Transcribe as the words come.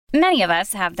Many of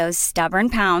us have those stubborn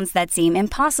pounds that seem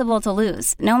impossible to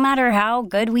lose, no matter how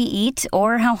good we eat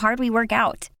or how hard we work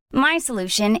out. My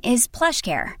solution is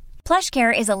PlushCare.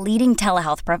 PlushCare is a leading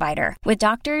telehealth provider with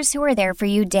doctors who are there for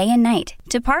you day and night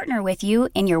to partner with you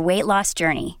in your weight loss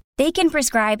journey. They can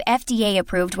prescribe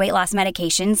FDA-approved weight loss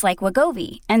medications like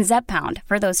Wegovy and Zepbound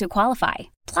for those who qualify.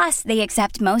 Plus, they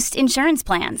accept most insurance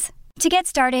plans. To get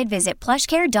started, visit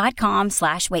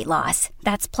plushcare.com/weightloss.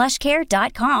 That's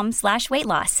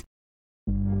plushcare.com/weightloss.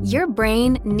 Your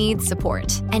brain needs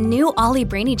support, and new Ollie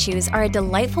Brainy Chews are a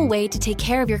delightful way to take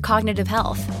care of your cognitive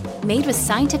health. Made with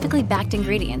scientifically backed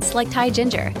ingredients like Thai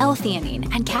ginger,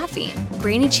 L-theanine, and caffeine,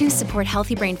 Brainy Chews support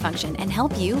healthy brain function and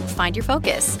help you find your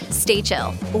focus, stay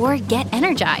chill, or get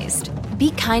energized. Be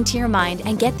kind to your mind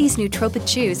and get these nootropic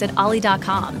chews at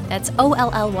ollie.com. That's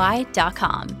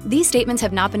OLLY.com. These statements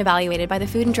have not been evaluated by the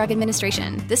Food and Drug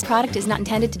Administration. This product is not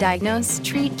intended to diagnose,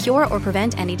 treat, cure, or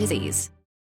prevent any disease.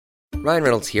 Ryan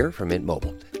Reynolds here from Mint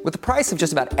Mobile. With the price of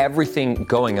just about everything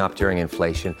going up during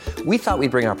inflation, we thought we'd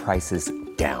bring our prices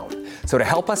down. So to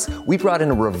help us, we brought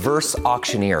in a reverse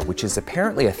auctioneer, which is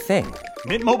apparently a thing.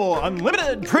 Mint Mobile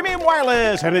Unlimited Premium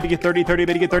Wireless. How to get 30, 30,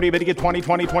 how to get 30, how to get 20,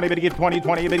 20, 20, how to get 20,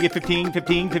 20, how to get 15,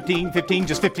 15, 15, 15,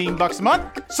 just $15 a month?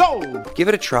 Sold! Give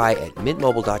it a try at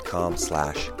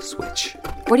mintmobile.com/switch.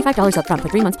 $45 up front for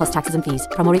 3 months plus taxes and fees.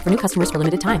 Promo rate for new customers for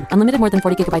limited time. Unlimited more than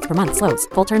 40 gigabytes per month. Slows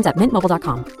full terms at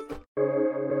mintmobile.com.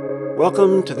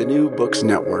 Welcome to the New Books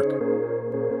Network.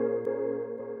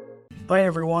 Hi,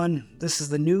 everyone. This is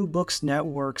the New Books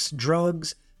Network's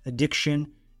Drugs,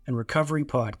 Addiction, and Recovery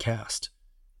podcast.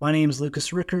 My name is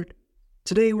Lucas Rickard.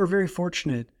 Today, we're very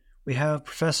fortunate. We have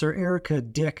Professor Erika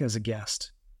Dyck as a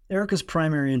guest. Erika's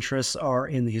primary interests are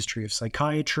in the history of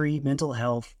psychiatry, mental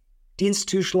health,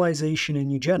 deinstitutionalization,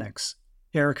 and eugenics.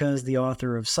 Erika is the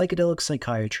author of Psychedelic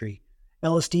Psychiatry,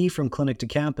 LSD from Clinic to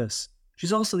Campus.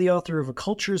 She's also the author of A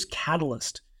Culture's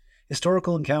Catalyst,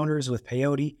 Historical Encounters with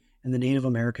Peyote and the Native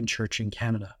American Church in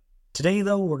Canada. Today,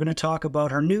 though, we're going to talk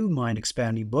about her new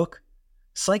mind-expanding book,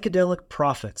 Psychedelic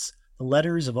Prophets, The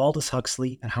Letters of Aldous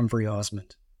Huxley and Humphry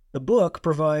Osmond. The book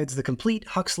provides the complete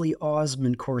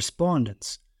Huxley-Osmond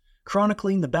correspondence,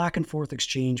 chronicling the back-and-forth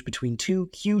exchange between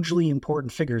two hugely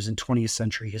important figures in 20th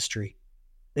century history.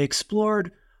 They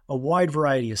explored a wide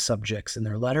variety of subjects in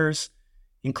their letters,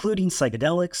 including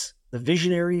psychedelics, the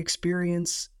visionary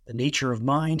experience, the nature of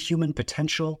mind, human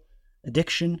potential,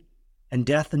 addiction, and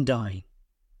death and dying.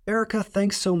 Erika,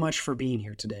 thanks so much for being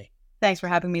here today. Thanks for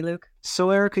having me, Luke. So,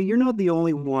 Erika, you're not the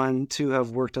only one to have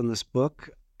worked on this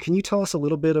book. Can you tell us a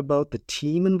little bit about the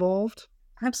team involved?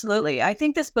 Absolutely. I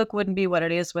think this book wouldn't be what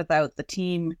it is without the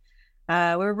team.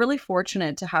 We're really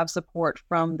fortunate to have support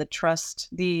from the trust,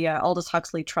 the Aldous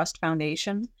Huxley Trust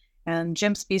Foundation. And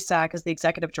Jim Spisak is the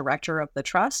executive director of the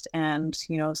trust, and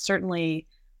certainly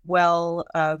well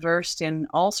versed in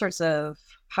all sorts of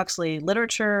Huxley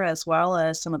literature, as well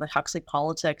as some of the Huxley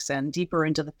politics and deeper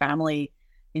into the family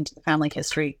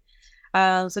history.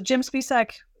 So Jim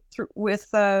Spisak, with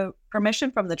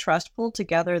permission from the trust, pulled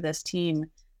together this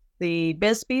team. The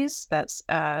Bisbees, that's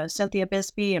Cynthia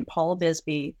Bisbee and Paul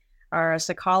Bisbee, are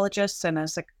psychologists and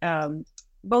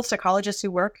both psychologists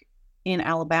who work in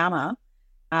Alabama.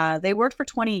 They worked for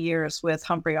 20 years with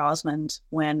Humphry Osmond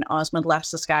when Osmond left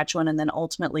Saskatchewan and then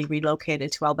ultimately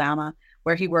relocated to Alabama,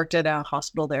 where he worked at a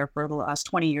hospital there for the last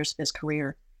 20 years of his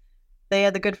career. They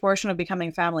had the good fortune of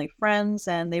becoming family friends,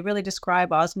 and they really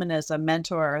describe Osmond as a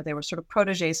mentor. They were sort of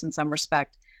protégés in some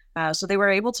respect. So they were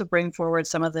able to bring forward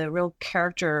some of the real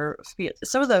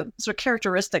some of the sort of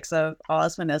characteristics of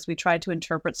Osmond as we tried to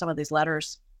interpret some of these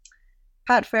letters.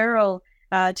 Pat Farrell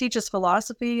teaches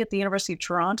philosophy at the University of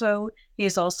Toronto. He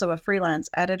is also a freelance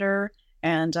editor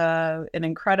and an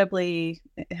incredibly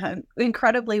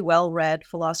well-read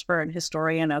philosopher and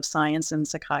historian of science and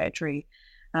psychiatry.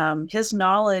 His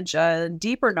knowledge,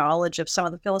 deeper knowledge of some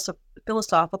of the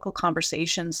philosophical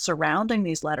conversations surrounding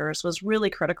these letters was really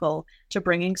critical to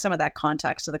bringing some of that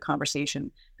context to the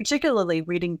conversation, particularly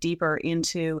reading deeper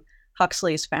into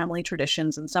Huxley's family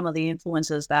traditions and some of the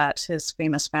influences that his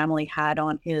famous family had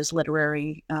on his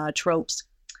literary tropes.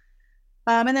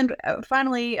 And then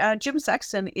finally, Jim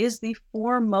Sexton is the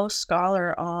foremost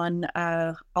scholar on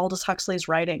Aldous Huxley's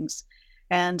writings.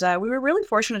 And we were really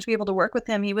fortunate to be able to work with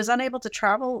him. He was unable to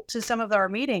travel to some of our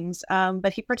meetings,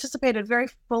 but he participated very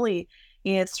fully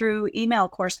through email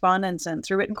correspondence and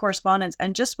through written correspondence,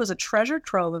 and just was a treasure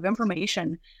trove of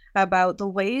information about the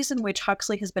ways in which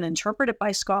Huxley has been interpreted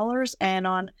by scholars, and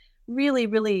on really,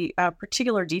 really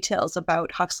particular details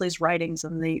about Huxley's writings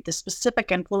and the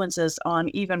specific influences on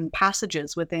even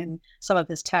passages within some of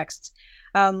his texts.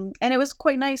 And it was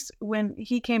quite nice when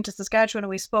he came to Saskatchewan, and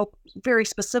we spoke very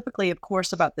specifically, of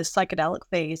course, about this psychedelic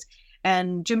phase.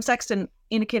 And Jim Sexton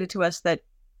indicated to us that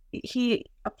he,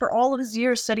 for all of his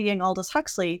years studying Aldous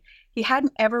Huxley, he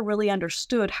hadn't ever really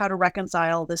understood how to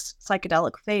reconcile this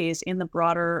psychedelic phase in the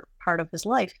broader part of his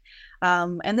life.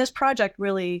 And this project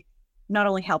really not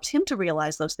only helped him to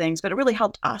realize those things, but it really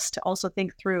helped us to also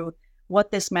think through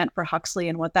what this meant for Huxley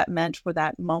and what that meant for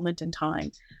that moment in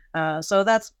time. So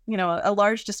that's, a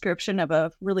large description of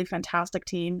a really fantastic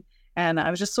team. And I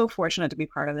was just so fortunate to be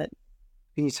part of it.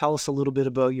 Can you tell us a little bit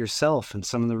about yourself and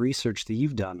some of the research that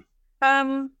you've done?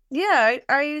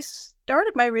 I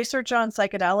started my research on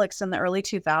psychedelics in the early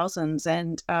 2000s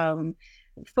and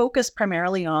focused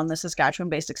primarily on the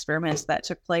Saskatchewan-based experiments that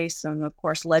took place and, of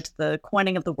course, led to the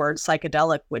coining of the word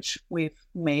psychedelic, which we've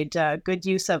made good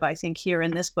use of, I think, here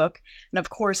in this book. And, of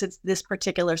course, it's this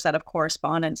particular set of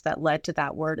correspondence that led to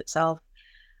that word itself.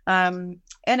 And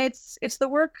it's the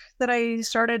work that I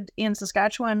started in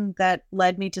Saskatchewan that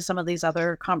led me to some of these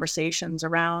other conversations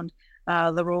around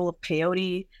the role of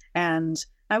peyote. And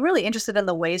I'm really interested in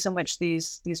the ways in which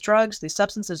these drugs, these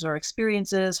substances or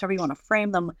experiences, however you want to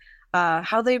frame them,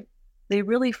 how they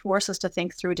really force us to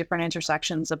think through different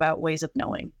intersections about ways of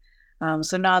knowing.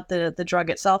 So not the drug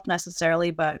itself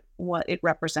necessarily, but what it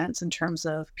represents in terms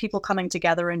of people coming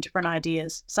together in different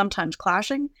ideas, sometimes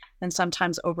clashing and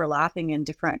sometimes overlapping in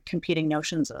different competing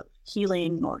notions of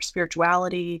healing or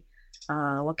spirituality,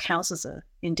 what counts as a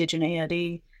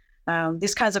indigeneity.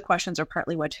 These kinds of questions are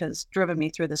partly what has driven me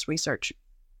through this research.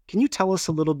 Can you tell us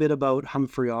a little bit about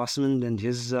Humphry Osmond and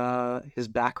his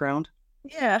background?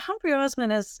 Yeah, Humphry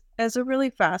Osmond is a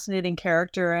really fascinating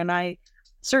character, and I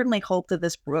certainly hope that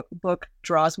this book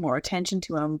draws more attention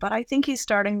to him. But I think he's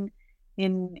starting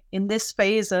in this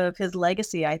phase of his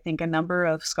legacy. I think a number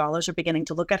of scholars are beginning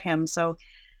to look at him. So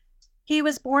he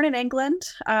was born in England.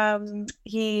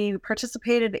 He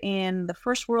participated in the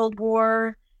First World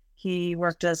War. He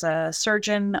worked as a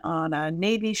surgeon on a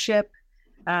Navy ship.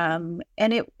 And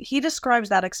he describes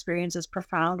that experience as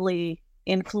profoundly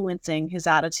influencing his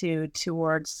attitude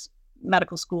towards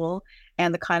medical school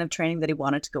and the kind of training that he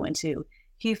wanted to go into.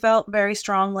 He felt very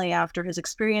strongly after his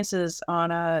experiences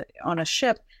on a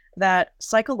ship that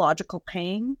psychological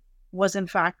pain was in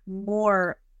fact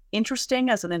more interesting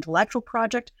as an intellectual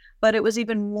project, but it was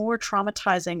even more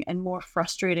traumatizing and more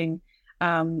frustrating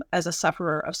as a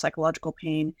sufferer of psychological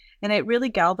pain. And it really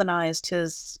galvanized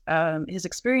his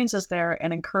experiences there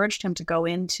and encouraged him to go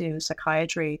into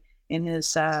psychiatry in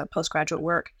his postgraduate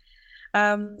work.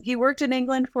 He worked in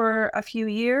England for a few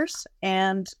years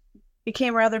and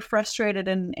became rather frustrated.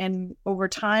 And over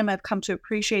time, I've come to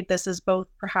appreciate this as both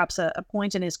perhaps a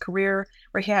point in his career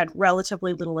where he had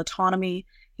relatively little autonomy.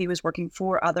 He was working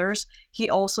for others. He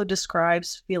also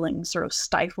describes feeling sort of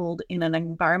stifled in an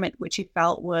environment which he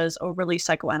felt was overly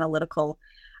psychoanalytical.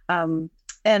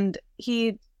 And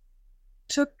he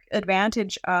took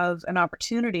advantage of an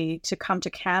opportunity to come to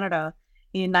Canada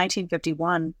in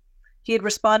 1951. He had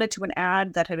responded to an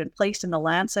ad that had been placed in the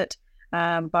Lancet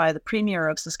by the Premier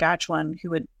of Saskatchewan,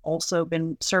 who had also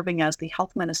been serving as the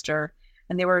health minister.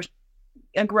 And they were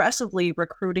aggressively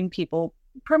recruiting people,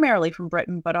 primarily from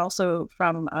Britain, but also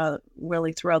from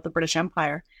really throughout the British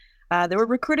Empire. They were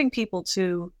recruiting people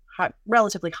to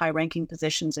relatively high-ranking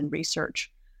positions in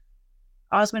research.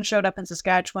 Osmond showed up in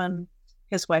Saskatchewan.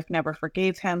 His wife never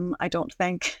forgave him, I don't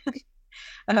think.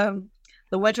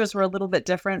 The winters were a little bit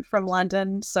different from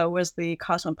London, so was the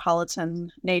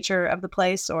cosmopolitan nature of the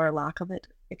place, or lack of it,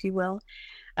 if you will.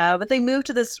 But they moved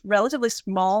to this relatively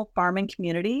small farming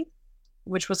community,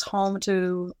 which was home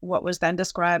to what was then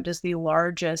described as the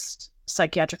largest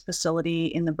psychiatric facility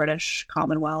in the British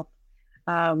Commonwealth.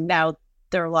 Now,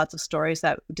 there are lots of stories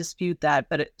that dispute that,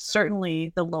 but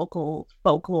certainly the local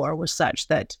folklore was such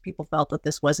that people felt that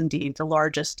this was indeed the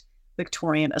largest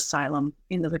Victorian asylum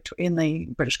in the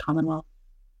British Commonwealth.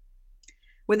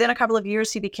 Within a couple of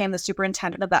years, he became the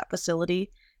superintendent of that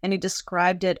facility, and he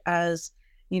described it as,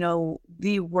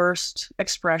 the worst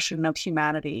expression of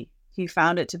humanity. He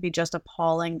found it to be just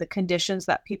appalling, the conditions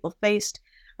that people faced.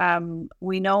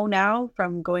 We know now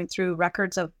from going through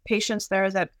records of patients there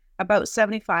that about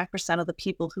 75% of the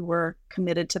people who were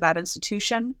committed to that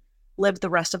institution lived the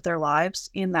rest of their lives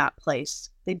in that place.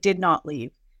 They did not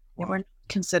leave. They weren't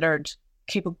considered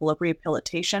capable of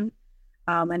rehabilitation.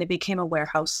 And it became a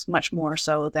warehouse much more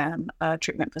so than a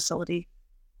treatment facility.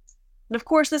 And of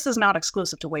course, this is not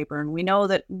exclusive to Weyburn. We know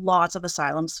that lots of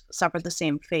asylums suffered the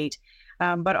same fate.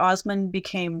 But Osmond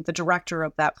became the director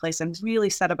of that place and really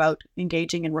set about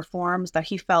engaging in reforms that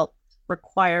he felt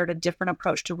required a different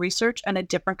approach to research and a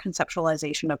different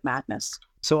conceptualization of madness.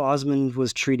 So Osmond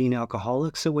was treating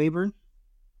alcoholics at Weyburn?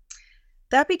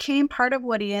 That became part of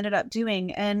what he ended up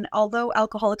doing. And although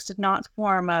alcoholics did not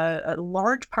form a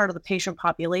large part of the patient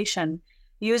population,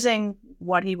 using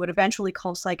what he would eventually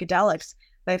call psychedelics,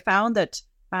 they found that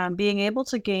being able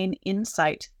to gain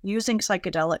insight using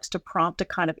psychedelics to prompt a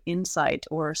kind of insight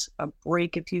or a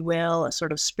break, if you will, a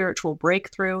sort of spiritual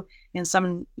breakthrough in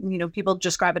some, people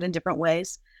describe it in different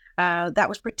ways. That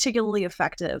was particularly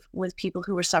effective with people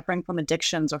who were suffering from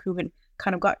addictions or who had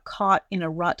kind of got caught in a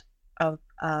rut of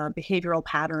behavioral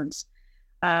patterns.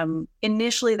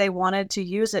 Initially, they wanted to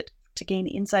use it to gain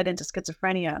insight into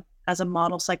schizophrenia as a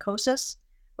model psychosis,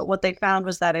 but what they found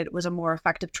was that it was a more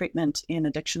effective treatment in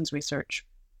addictions research.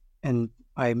 And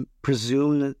I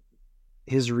presume that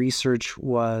his research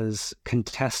was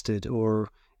contested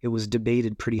or it was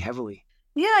debated pretty heavily.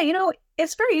 Yeah,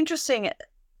 it's very interesting.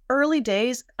 Early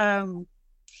days,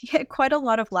 he had quite a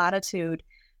lot of latitude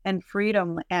and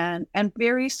freedom and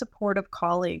very supportive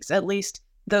colleagues. At least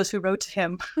those who wrote to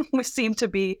him seemed to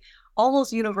be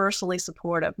almost universally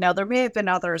supportive. Now, there may have been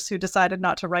others who decided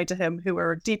not to write to him who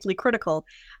were deeply critical,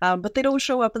 but they don't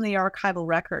show up in the archival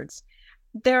records.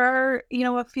 There are,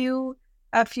 let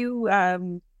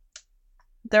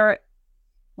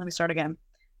me start again.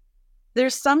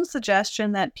 There's some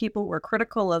suggestion that people were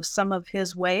critical of some of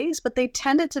his ways, but they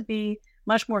tended to be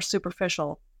much more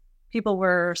superficial. People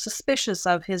were suspicious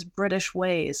of his British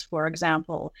ways, for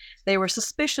example. They were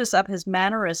suspicious of his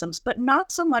mannerisms, but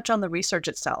not so much on the research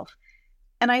itself.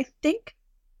 And I think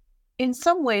in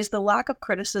some ways, the lack of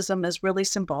criticism is really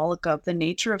symbolic of the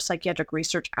nature of psychiatric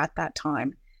research at that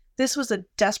time. This was a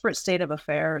desperate state of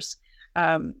affairs.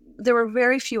 There were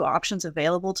very few options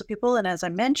available to people. And as I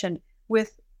mentioned,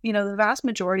 with the vast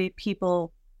majority of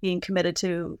people being committed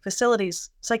to facilities,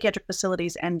 psychiatric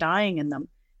facilities, and dying in them,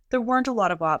 there weren't a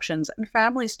lot of options. And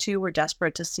families, too, were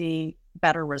desperate to see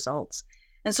better results.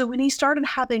 And so when he started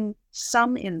having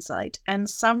some insight and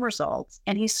some results,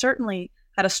 and he certainly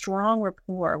had a strong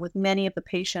rapport with many of the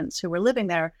patients who were living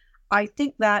there, I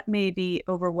think that maybe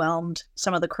overwhelmed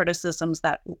some of the criticisms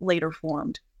that later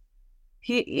formed.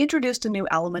 He introduced a new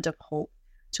element of hope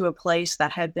to a place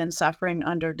that had been suffering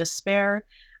under despair.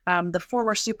 The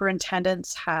former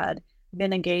superintendents had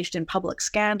been engaged in public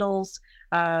scandals.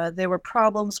 There were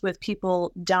problems with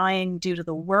people dying due to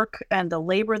the work and the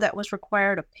labor that was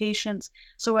required of patients.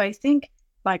 So I think,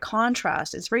 by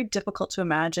contrast, it's very difficult to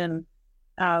imagine,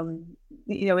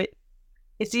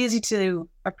 it's easy to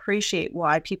appreciate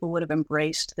why people would have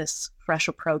embraced this fresh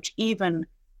approach, even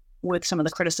with some of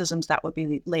the criticisms that would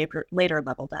be later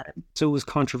leveled at him. So it was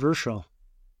controversial,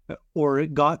 or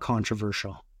it got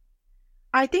controversial.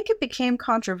 I think it became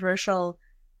controversial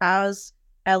as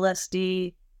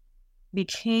LSD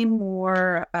became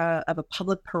more of a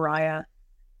public pariah,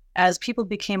 as people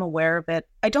became aware of it.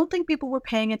 I don't think people were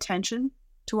paying attention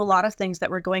to a lot of things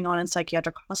that were going on in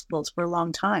psychiatric hospitals for a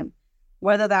long time,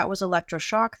 whether that was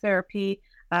electroshock therapy,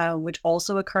 which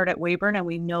also occurred at Weyburn and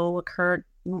we know occurred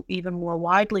even more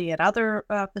widely at other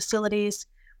facilities,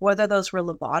 whether those were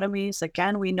lobotomies.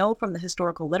 Again, we know from the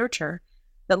historical literature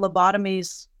that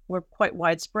lobotomies were quite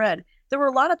widespread. There were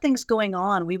a lot of things going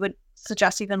on. We would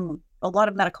suggest even a lot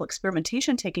of medical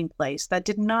experimentation taking place that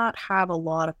did not have a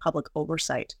lot of public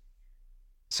oversight.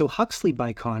 So Huxley,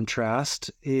 by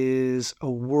contrast, is a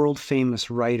world-famous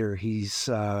writer. He's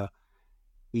a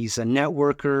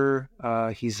networker.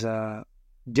 He's a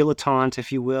dilettante,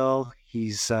 if you will.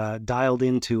 He's dialed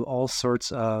into all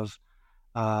sorts of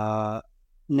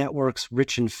networks,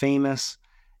 rich and famous.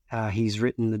 He's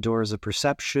written The Doors of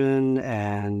Perception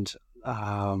and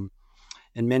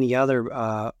many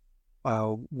other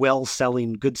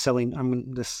well-selling,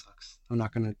 good-selling. This sucks. I'm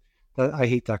not going to. I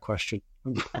hate that question.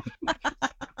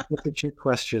 Look at your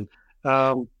question.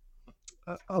 I'll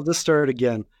just start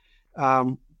again.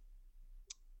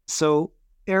 So,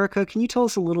 Erika, can you tell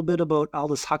us a little bit about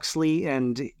Aldous Huxley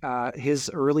and his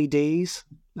early days,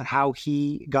 how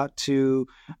he got to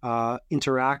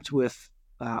interact with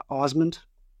Osmond?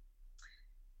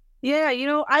 Yeah,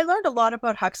 I learned a lot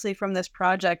about Huxley from this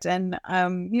project, and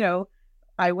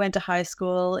I went to high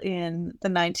school in the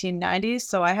 1990s,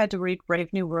 so I had to read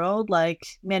Brave New World like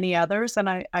many others, and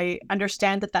I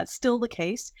understand that that's still the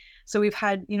case. So we've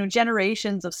had,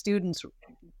 generations of students who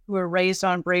were raised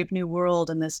on Brave New World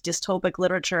and this dystopic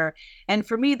literature. And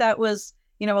for me, that was,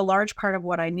 a large part of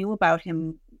what I knew about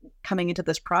him coming into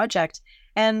this project.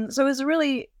 And so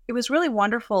it was really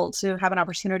wonderful to have an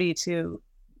opportunity to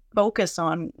focus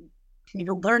on,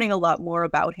 learning a lot more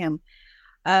about him.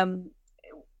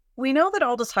 We know that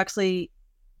Aldous Huxley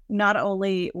not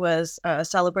only was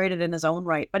celebrated in his own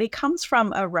right, but he comes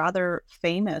from a rather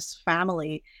famous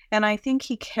family. And I think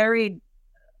he carried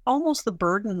almost the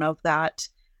burden of that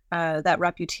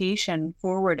reputation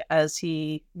forward as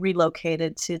he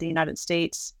relocated to the United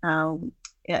States,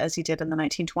 as he did in the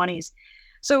 1920s.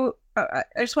 So I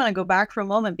just want to go back for a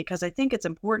moment because I think it's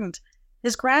important.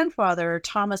 His grandfather,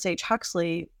 Thomas H.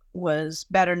 Huxley, was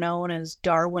better known as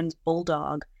Darwin's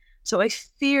bulldog. So a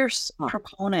fierce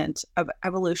proponent of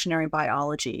evolutionary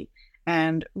biology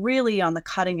and really on the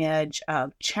cutting edge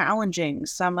of challenging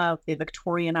some of the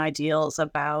Victorian ideals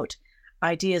about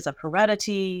ideas of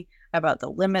heredity, about the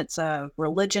limits of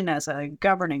religion as a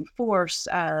governing force,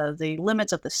 the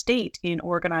limits of the state in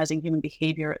organizing human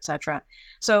behavior, etc.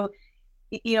 So,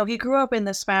 he grew up in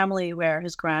this family where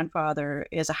his grandfather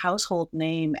is a household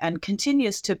name and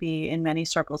continues to be in many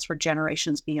circles for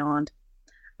generations beyond.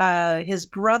 His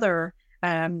brother,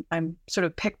 I'm sort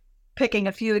of picking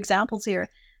a few examples here.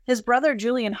 His brother,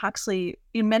 Julian Huxley,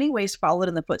 in many ways followed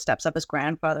in the footsteps of his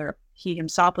grandfather. He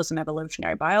himself was an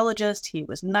evolutionary biologist. He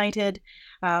was knighted,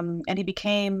 and he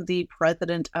became the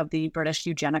president of the British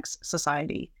Eugenics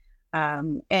Society.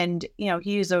 And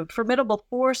he's a formidable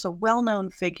force, a well-known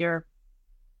figure.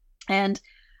 And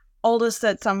Aldous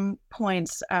at some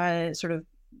points sort of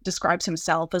describes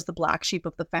himself as the black sheep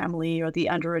of the family or the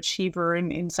underachiever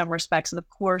in some respects. And of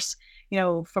course,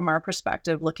 from our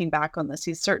perspective, looking back on this,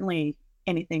 he's certainly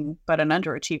anything but an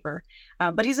underachiever,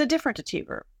 but he's a different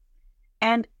achiever.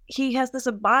 And he has this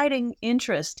abiding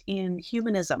interest in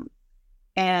humanism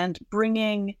and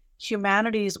bringing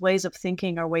humanity's ways of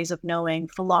thinking or ways of knowing,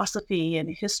 philosophy and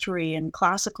history and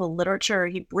classical literature,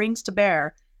 he brings to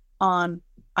bear on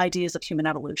ideas of human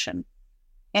evolution.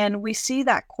 And we see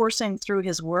that coursing through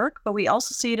his work, but we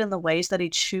also see it in the ways that he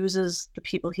chooses the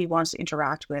people he wants to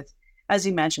interact with. As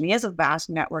you mentioned, he has a vast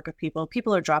network of people.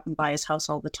 People are dropping by his house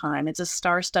all the time. It's a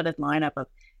star-studded lineup of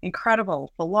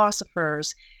incredible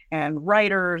philosophers and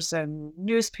writers and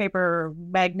newspaper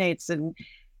magnates. And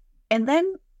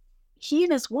then he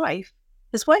and his wife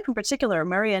in particular,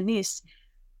 Maria Nice,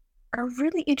 are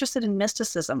really interested in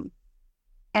mysticism.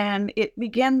 And it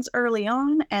begins early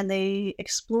on, and they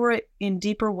explore it in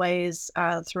deeper ways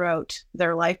throughout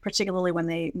their life, particularly when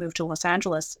they move to Los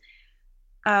Angeles.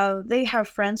 They have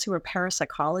friends who are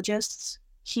parapsychologists.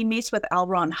 He meets with L.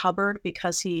 Ron Hubbard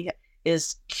because he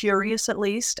is curious, at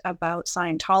least, about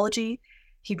Scientology.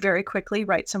 He very quickly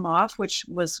writes him off, which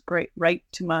was great, right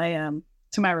to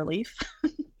my relief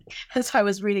as I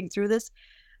was reading through this.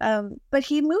 But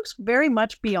he moves very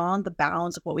much beyond the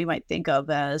bounds of what we might think of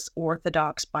as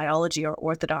orthodox biology or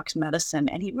orthodox medicine.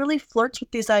 And he really flirts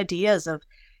with these ideas of,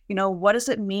 what does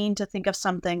it mean to think of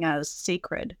something as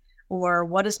sacred, or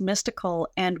what is mystical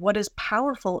and what is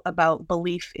powerful about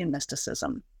belief in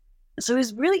mysticism. So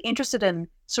he's really interested in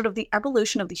sort of the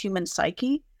evolution of the human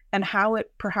psyche and how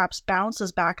it perhaps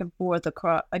bounces back and forth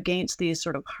against these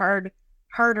sort of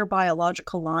harder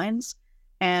biological lines,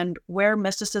 and where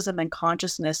mysticism and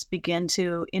consciousness begin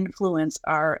to influence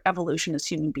our evolution as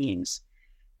human beings.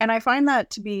 And I find that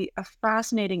to be a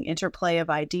fascinating interplay of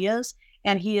ideas,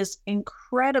 and he is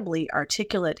incredibly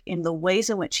articulate in the ways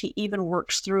in which he even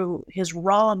works through his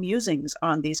raw musings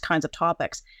on these kinds of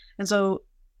topics. And so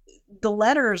the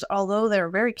letters, although they're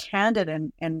very candid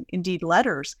and indeed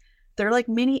letters, they're like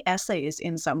mini essays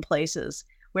in some places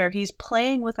where he's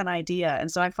playing with an idea.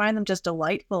 And so I find them just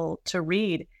delightful to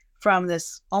read from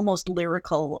this almost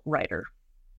lyrical writer.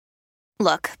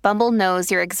 Look, Bumble knows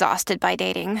you're exhausted by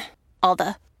dating. All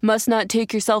the, must not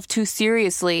take yourself too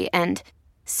seriously, and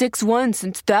 6'1"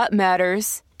 since that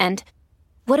matters, and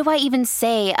what do I even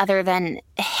say other than,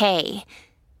 hey?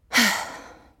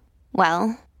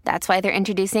 Well, that's why they're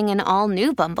introducing an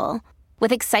all-new Bumble,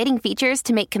 with exciting features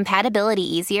to make compatibility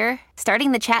easier,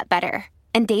 starting the chat better,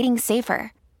 and dating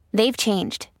safer. They've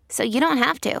changed, so you don't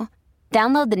have to.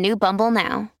 Download the new Bumble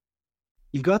now.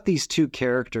 You've got these two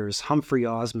characters, Humphry,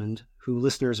 Osmond, who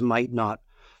listeners might not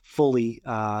fully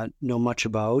know much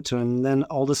about, and then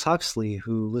Aldous Huxley,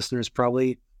 who listeners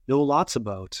probably know lots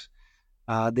about.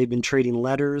 They've been trading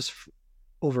letters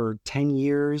over 10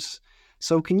 years.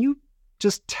 So can you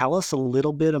just tell us a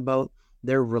little bit about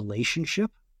their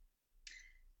relationship?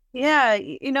 Yeah,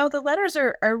 the letters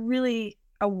are really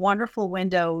a wonderful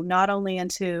window, not only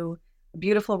into a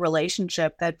beautiful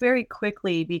relationship that very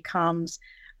quickly becomes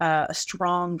a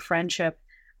strong friendship.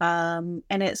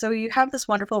 So you have this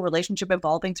wonderful relationship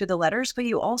evolving through the letters, but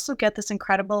you also get this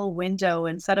incredible window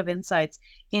and set of insights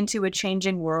into a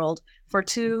changing world for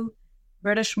two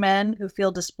British men who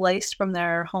feel displaced from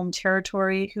their home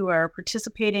territory, who are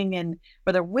participating in,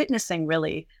 or they're witnessing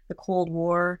really, the Cold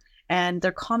War and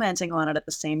they're commenting on it at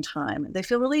the same time. They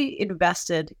feel really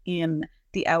invested in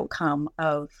the outcome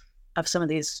of some of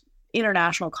these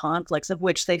international conflicts, of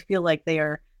which they feel like they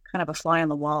are kind of a fly on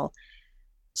the wall.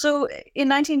 So in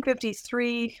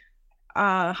 1953,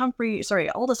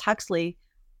 Aldous Huxley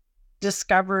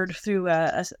discovered through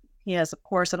he has, of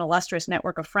course, an illustrious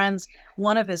network of friends.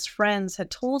 One of his friends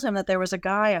had told him that there was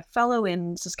a fellow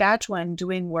in Saskatchewan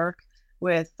doing work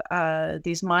with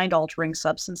these mind-altering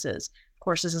substances. Of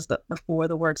course, this is before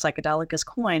the word psychedelic is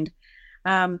coined.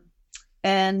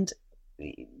 And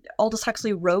Aldous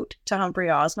Huxley wrote to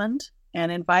Humphrey Osmond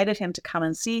and invited him to come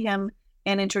and see him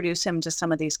and introduce him to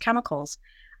some of these chemicals.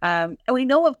 And we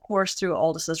know, of course, through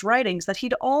Aldous's writings that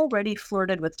he'd already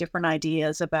flirted with different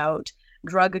ideas about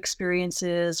drug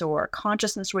experiences or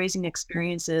consciousness-raising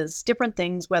experiences, different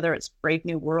things, whether it's Brave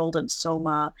New World and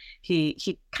Soma.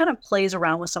 He kind of plays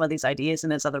around with some of these ideas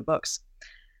in his other books.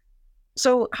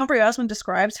 So Humphrey Osmond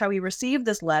describes how he received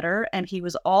this letter, and he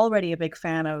was already a big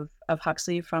fan of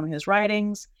Huxley from his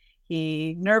writings.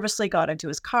 He nervously got into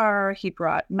his car. He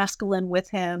brought mescaline with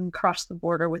him, crossed the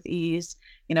border with ease.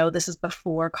 This is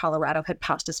before Colorado had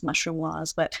passed its mushroom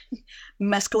laws, but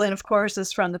mescaline, of course,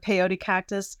 is from the peyote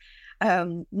cactus,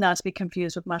 not to be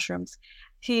confused with mushrooms.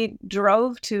 He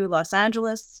drove to Los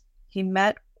Angeles. He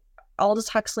met Aldous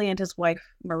Huxley and his wife,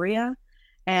 Maria,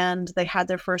 and they had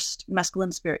their first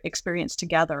mescaline experience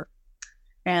together.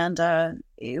 And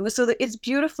it's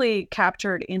beautifully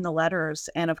captured in the letters.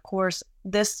 And of course,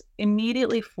 this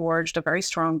immediately forged a very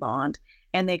strong bond.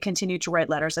 And they continued to write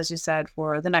letters, as you said,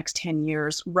 for the next 10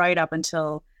 years, right up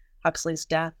until Huxley's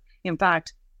death. In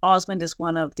fact, Osmond is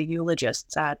one of the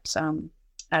eulogists at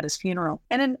his funeral.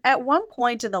 And at one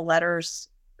point in the letters,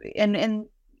 and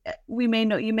you may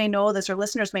know this, or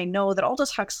listeners may know, that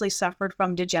Aldous Huxley suffered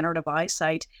from degenerative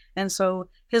eyesight. And so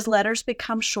his letters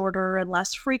become shorter and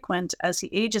less frequent as he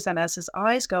ages and as his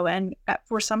eyes go. And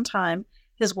for some time,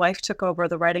 his wife took over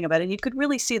the writing of it. And you could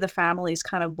really see the families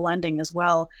kind of blending as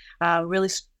well, really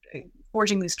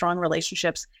forging these strong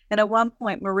relationships. And at one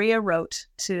point, Maria wrote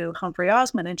to Humphrey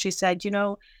Osmond, and she said,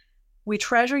 we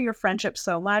treasure your friendship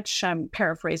so much. I'm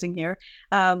paraphrasing here.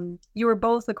 You were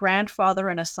both a grandfather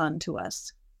and a son to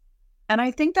us. And I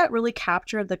think that really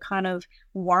captured the kind of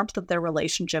warmth of their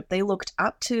relationship. They looked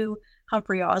up to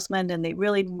Humphrey Osmond and they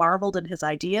really marveled at his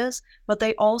ideas, but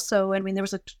they also, there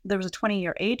was a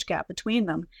 20-year age gap between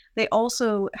them. They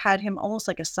also had him almost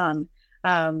like a son.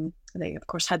 They, of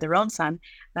course, had their own son,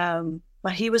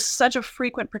 but he was such a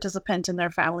frequent participant in their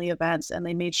family events, and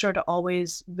they made sure to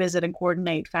always visit and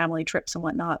coordinate family trips and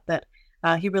whatnot, that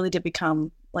he really did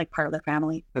become like part of their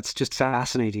family. That's just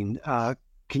fascinating.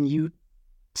 Can you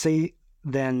say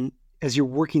then, as you're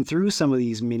working through some of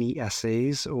these mini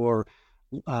essays or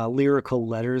lyrical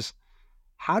letters,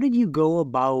 how did you go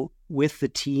about with the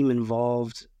team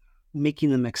involved making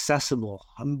them accessible?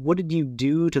 What did you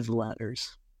do to the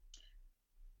letters?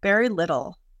 Very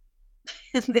little.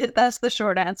 That's the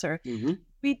short answer. Mm-hmm.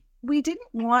 We didn't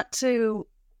want to.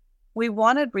 We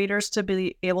wanted readers to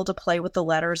be able to play with the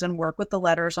letters and work with the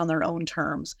letters on their own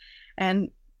terms. And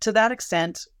to that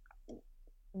extent,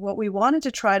 what we wanted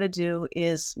to try to do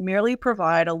is merely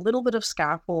provide a little bit of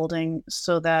scaffolding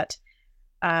so that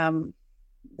the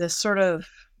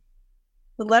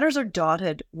letters are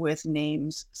dotted with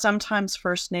names, sometimes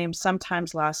first names,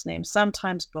 sometimes last names,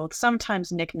 sometimes both,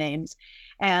 sometimes nicknames.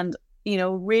 And,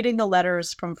 reading the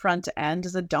letters from front to end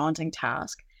is a daunting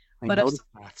task. When I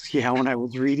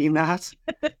was reading that.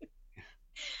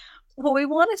 What we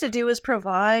wanted to do is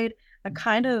provide a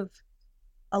kind of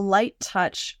a light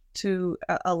touch to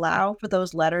allow for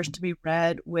those letters to be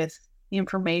read with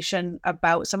information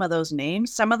about some of those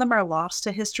names. Some of them are lost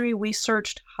to history. We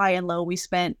searched high and low. We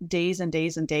spent days and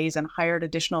days and days and hired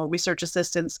additional research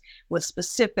assistants with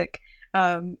specific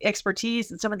expertise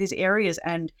in some of these areas.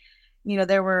 And,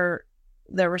 there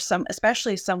were some,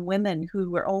 especially some women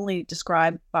who were only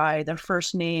described by their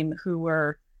first name, who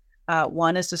were,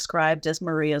 one is described as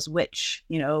Maria's witch,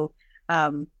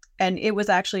 and it was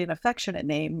actually an affectionate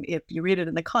name if you read it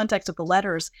in the context of the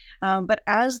letters. But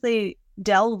as they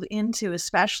delve into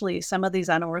especially some of these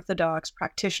unorthodox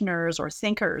practitioners or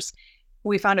thinkers,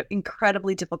 we found it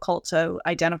incredibly difficult to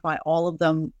identify all of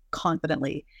them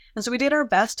confidently. And so we did our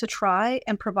best to try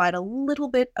and provide a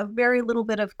very little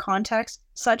bit of context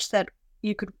such that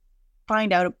you could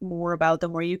find out more about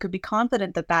them, or you could be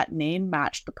confident that that name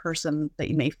matched the person that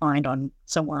you may find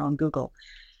somewhere on Google.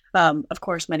 Of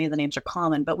course, many of the names are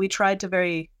common, but we tried to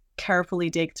very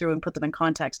carefully dig through and put them in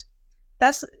context.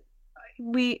 The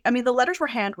letters were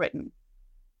handwritten.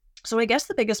 So I guess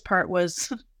the biggest part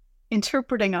was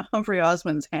interpreting a Humphrey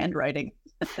Osmond's handwriting.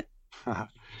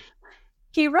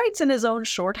 He writes in his own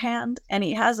shorthand, and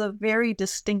he has a very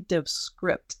distinctive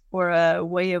script or a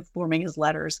way of forming his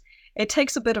letters. It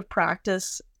takes a bit of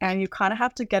practice, and you kind of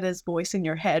have to get his voice in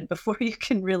your head before you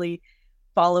can really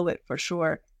follow it for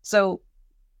sure. So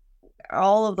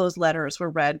all of those letters were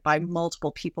read by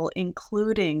multiple people,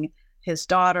 including his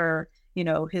daughter,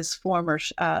 his former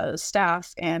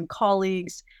staff and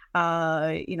colleagues,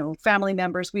 family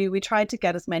members. We tried to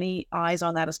get as many eyes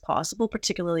on that as possible,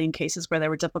 particularly in cases where they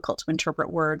were difficult to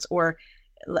interpret words, or,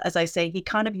 as I say, he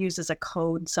kind of uses a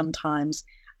code sometimes.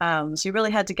 So you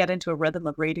really had to get into a rhythm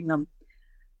of reading them.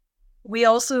 We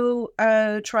also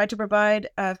tried to provide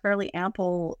a fairly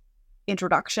ample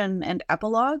introduction and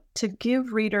epilogue to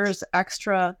give readers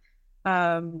extra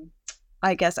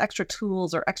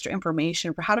tools or extra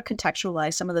information for how to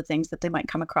contextualize some of the things that they might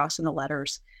come across in the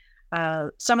letters.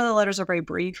 Some of the letters are very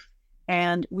brief,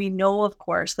 and we know, of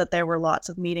course, that there were lots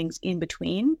of meetings in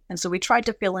between. And so we tried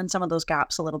to fill in some of those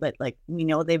gaps a little bit. Like, we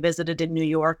know they visited in New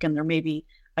York, and there may be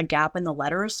a gap in the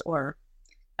letters, or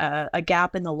a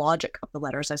gap in the logic of the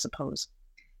letters, I suppose.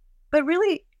 But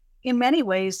really, in many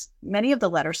ways, many of the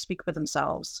letters speak for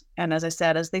themselves. And as I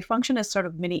said, as they function as sort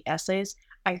of mini essays,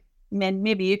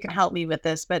 maybe you can help me with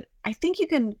this, but I think you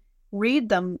can read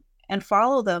them and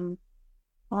follow them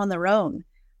on their own.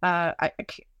 I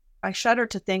shudder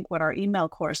to think what our email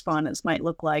correspondence might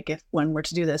look like if one were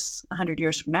to do this 100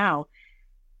 years from now.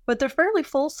 But they're fairly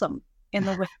fulsome in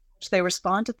the way in which they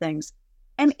respond to things.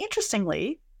 And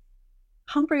interestingly,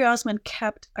 Humphry Osmond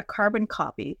kept a carbon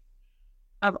copy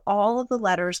of all of the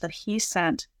letters that he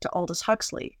sent to Aldous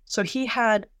Huxley. So he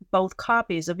had both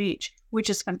copies of each, which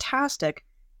is fantastic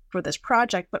for this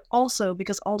project, but also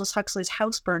because Aldous Huxley's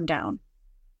house burned down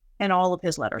and all of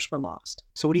his letters were lost.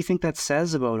 So what do you think that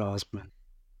says about Osmond?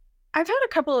 I've had a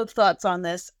couple of thoughts on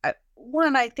this.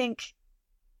 One, I think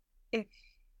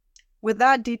with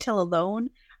that detail alone,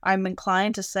 I'm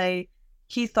inclined to say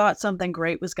he thought something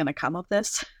great was going to come of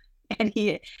this, and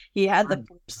he had the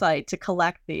foresight to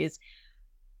collect these.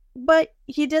 But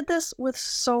he did this with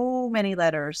so many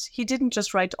letters. He didn't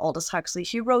just write to Aldous Huxley.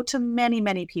 He wrote to many,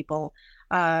 many people.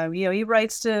 He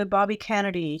writes to Bobby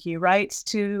Kennedy. He writes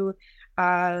to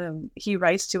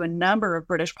a number of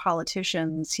British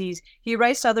politicians. He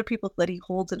writes to other people that he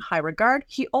holds in high regard.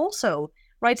 He also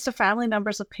writes to family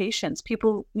members of patients,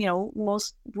 people,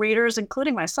 most readers,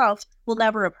 including myself, will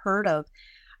never have heard of.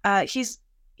 He's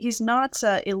not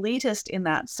elitist in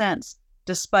that sense,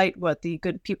 despite what the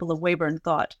good people of Weyburn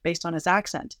thought based on his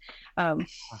accent,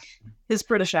 his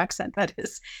British accent, that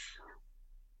is.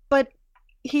 But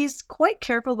he's quite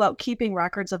careful about keeping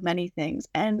records of many things.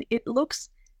 And it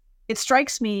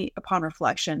strikes me upon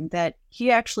reflection that he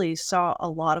actually saw a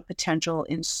lot of potential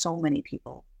in so many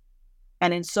people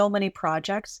and in so many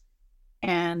projects.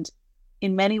 And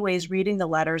in many ways, reading the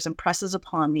letters impresses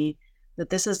upon me that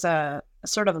this is a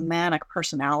sort of a manic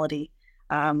personality,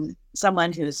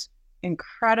 someone who's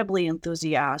incredibly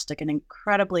enthusiastic and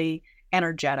incredibly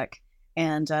energetic,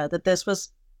 and that this was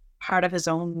part of his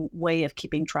own way of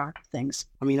keeping track of things.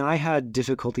 I mean, I had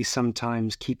difficulty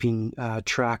sometimes keeping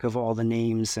track of all the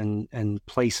names and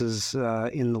places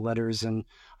in the letters, and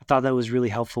I thought that was really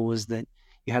helpful, was that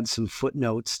you had some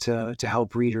footnotes to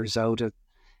help readers out,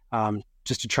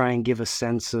 just to try and give a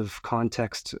sense of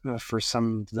context for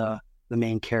some of the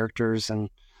main characters and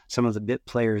some of the bit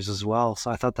players as well.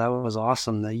 So I thought that was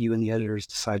awesome that you and the editors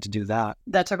decided to do that.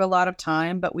 That took a lot of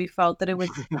time, but we felt that it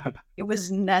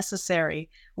was necessary.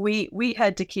 We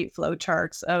had to keep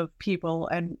flowcharts of people,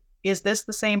 and is this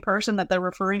the same person that they're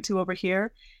referring to over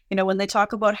here? When they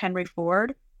talk about Henry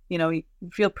Ford, you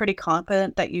feel pretty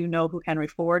confident that you know who Henry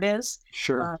Ford is.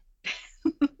 Sure.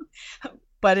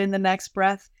 But in the next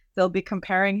breath, they'll be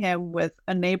comparing him with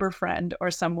a neighbor friend or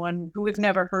someone who we've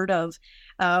never heard of.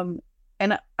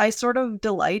 And I sort of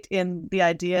delight in the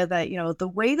idea that, the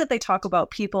way that they talk about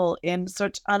people in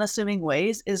such unassuming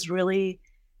ways is really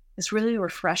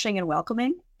refreshing and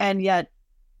welcoming. And yet,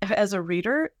 as a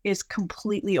reader, is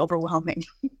completely overwhelming.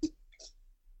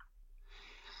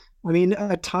 I mean,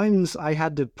 at times I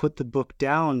had to put the book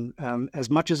down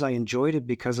as much as I enjoyed it,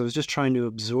 because I was just trying to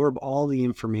absorb all the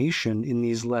information in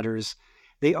these letters.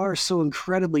 They are so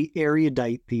incredibly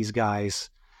erudite, these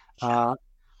guys.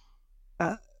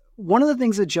 One of the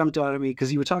things that jumped out at me,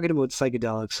 because you were talking about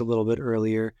psychedelics a little bit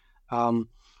earlier,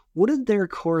 what did their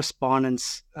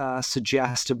correspondence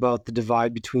suggest about the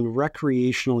divide between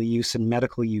recreational use and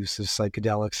medical use of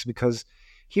psychedelics? Because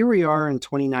here we are in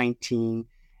 2019,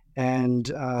 and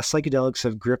psychedelics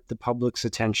have gripped the public's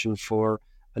attention for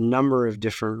a number of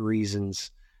different reasons,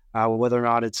 whether or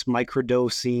not it's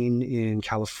microdosing in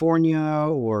California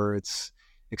or it's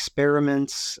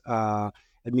experiments.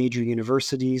 at major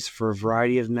universities for a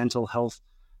variety of mental health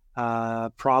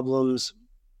problems.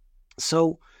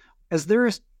 So as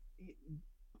they're,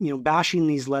 bashing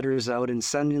these letters out and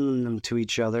sending them to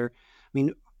each other, I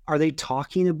mean, are they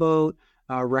talking about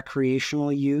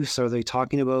recreational use? Are they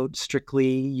talking about strictly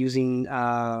using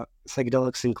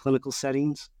psychedelics in clinical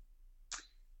settings?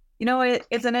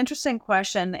 It's an interesting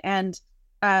question. And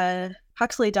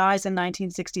Huxley dies in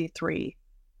 1963.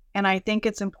 And I think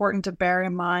it's important to bear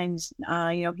in mind,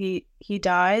 he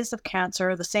dies of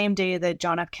cancer the same day that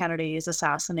John F. Kennedy is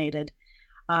assassinated.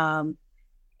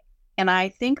 And I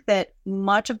think that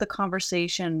much of the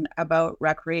conversation about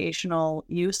recreational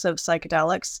use of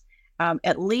psychedelics,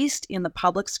 at least in the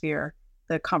public sphere,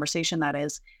 the conversation that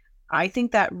is, I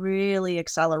think that really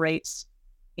accelerates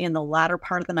in the latter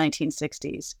part of the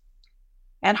 1960s.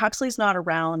 And Huxley's not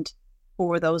around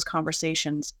for those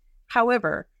conversations.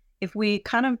 However, if we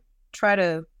kind of try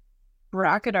to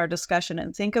bracket our discussion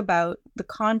and think about the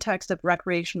context of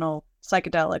recreational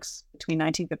psychedelics between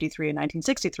 1953 and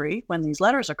 1963, when these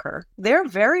letters occur, they're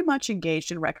very much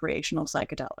engaged in recreational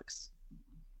psychedelics.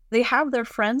 They have their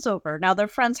friends over. Now, their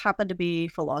friends happen to be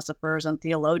philosophers and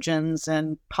theologians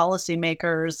and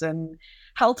policymakers and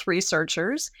health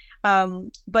researchers,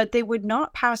 but they would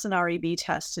not pass an REB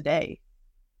test today.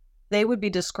 They would be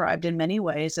described in many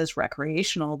ways as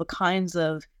recreational, the kinds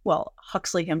of,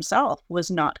 Huxley himself was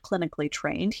not clinically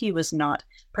trained. He was not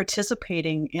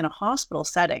participating in a hospital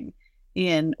setting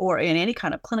or in any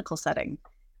kind of clinical setting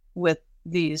with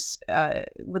these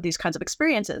kinds of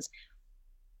experiences.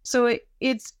 So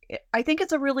I think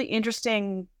it's a really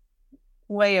interesting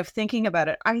way of thinking about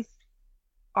it.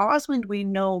 Osmond, we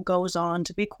know, goes on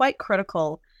to be quite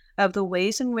critical of the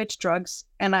ways in which drugs,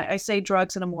 and I say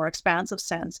drugs in a more expansive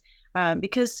sense,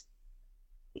 because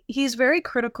he's very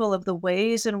critical of the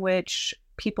ways in which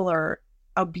people are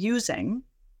abusing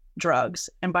drugs.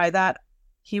 And by that,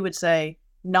 he would say,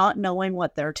 not knowing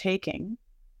what they're taking.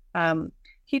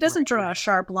 He doesn't draw a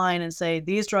sharp line and say,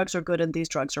 these drugs are good and these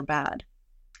drugs are bad.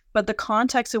 But the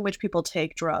context in which people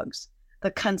take drugs,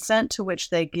 the consent to which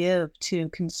they give to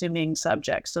consuming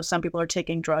subjects. So some people are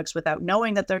taking drugs without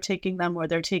knowing that they're taking them, or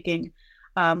they're taking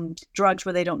drugs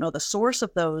where they don't know the source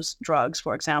of those drugs,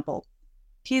 for example.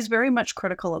 He's very much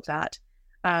critical of that.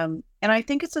 And I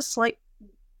think it's a slight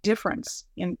difference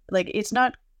in, it's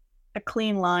not a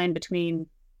clean line between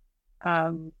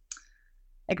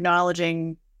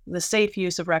acknowledging the safe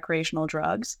use of recreational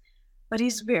drugs, but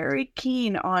he's very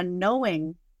keen on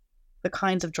knowing the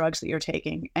kinds of drugs that you're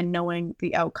taking and knowing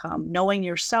the outcome, knowing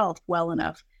yourself well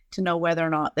enough to know whether or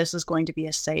not this is going to be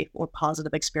a safe or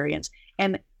positive experience.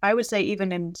 And I would say,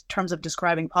 even in terms of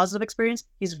describing positive experience,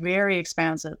 he's very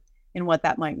expansive in what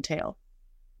that might entail.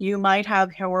 You might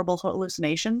have horrible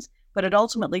hallucinations, but it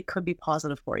ultimately could be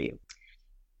positive for you.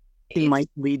 It might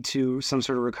lead to some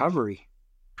sort of recovery.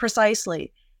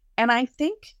 Precisely. And I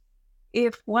think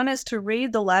if one is to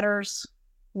read the letters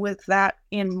with that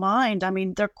in mind, I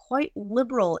mean, they're quite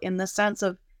liberal in the sense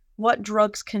of what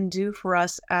drugs can do for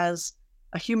us as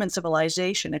a human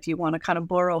civilization, if you want to kind of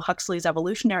borrow Huxley's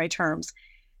evolutionary terms.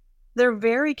 They're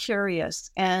very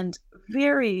curious and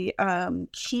very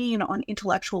keen on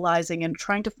intellectualizing and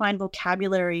trying to find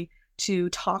vocabulary to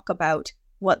talk about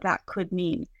what that could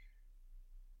mean.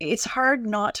 It's hard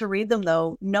not to read them,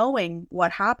 though, knowing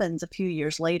what happens a few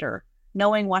years later,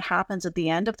 knowing what happens at the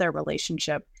end of their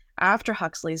relationship after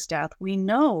Huxley's death. We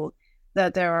know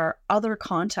that there are other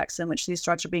contexts in which these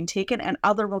drugs are being taken and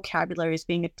other vocabularies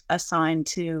being assigned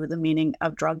to the meaning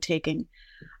of drug taking.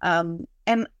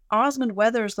 And Osmond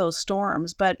weathers those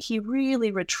storms, but he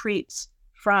really retreats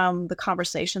from the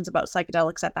conversations about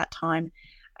psychedelics at that time.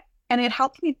 And it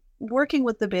helped me, working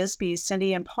with the Bisbees,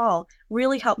 Cindy and Paul,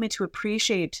 really helped me to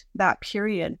appreciate that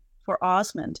period for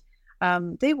Osmond.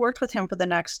 They worked with him for the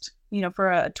next,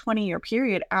 for a 20-year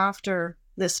period after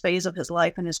this phase of his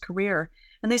life and his career.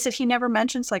 And they said he never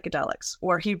mentioned psychedelics,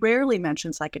 or he rarely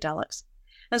mentioned psychedelics.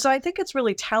 And so I think it's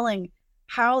really telling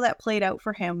how that played out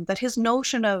for him, that his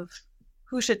notion of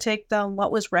who should take them,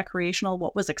 what was recreational,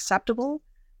 what was acceptable,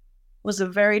 was a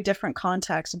very different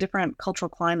context, a different cultural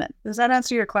climate. Does that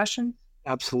answer your question?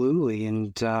 Absolutely.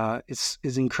 And it's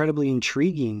incredibly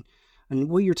intriguing. And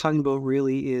what you're talking about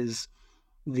really is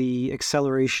the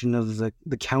acceleration of the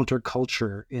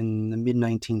counterculture in the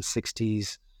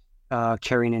mid-1960s,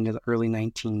 carrying into the early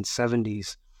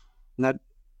 1970s. And that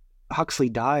Huxley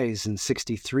dies in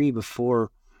 63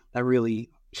 before that really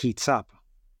heats up.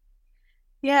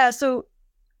 Yeah, so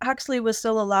Huxley was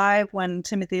still alive when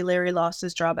Timothy Leary lost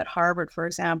his job at Harvard, for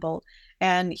example.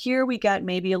 And here we get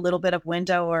maybe a little bit of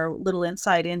window or little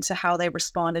insight into how they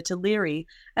responded to Leary.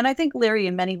 And I think Leary,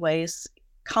 in many ways,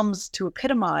 comes to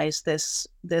epitomize this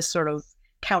sort of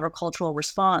countercultural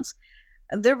response.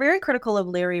 They're very critical of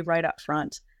Leary right up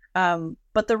front.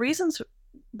 But the reasons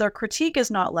their critique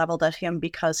is not leveled at him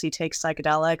because he takes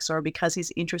psychedelics or because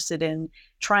he's interested in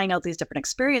trying out these different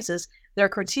experiences. Their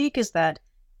critique is that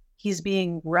he's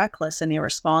being reckless and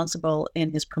irresponsible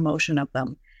in his promotion of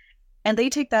them. And they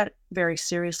take that very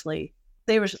seriously.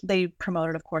 They promote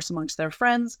it, of course, amongst their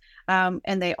friends.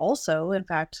 And they also, in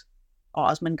fact,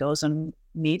 Osmond goes and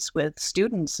meets with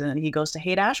students and he goes to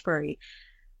Haight-Ashbury.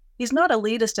 He's not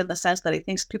elitist in the sense that he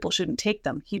thinks people shouldn't take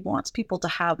them. He wants people to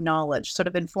have knowledge, sort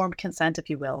of informed consent, if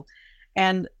you will.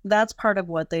 And that's part of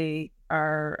what they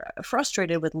are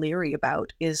frustrated with Leary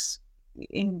about, is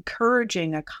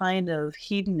encouraging a kind of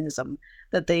hedonism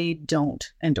that they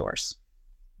don't endorse.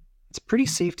 It's pretty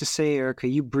safe to say, Erika,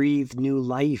 you breathed new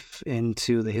life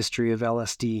into the history of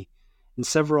LSD and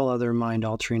several other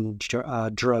mind-altering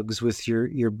drugs with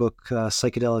your book,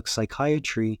 Psychedelic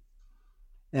Psychiatry.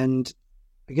 And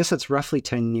I guess it's roughly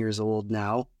 10 years old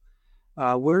now.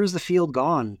 Where has the field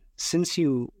gone since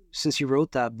you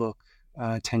wrote that book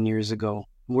 10 years ago?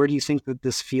 Where do you think that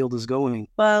this field is going?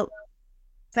 Well,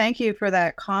 thank you for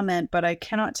that comment, but I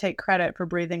cannot take credit for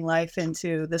breathing life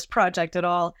into this project at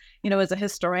all. You know, as a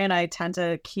historian, I tend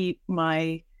to keep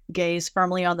my gaze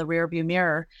firmly on the rearview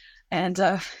mirror. And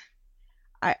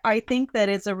I think that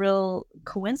it's a real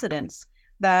coincidence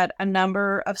that a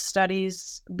number of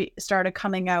studies started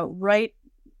coming out right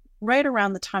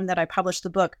around the time that I published the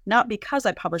book, not because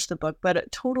I published the book,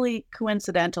 but totally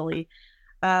coincidentally.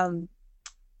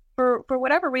 For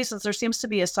whatever reasons, there seems to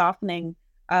be a softening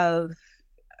of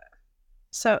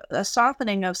some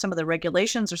of the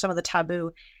regulations or some of the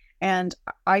taboo. And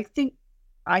I think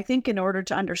in order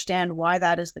to understand why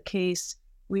that is the case,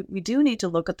 we do need to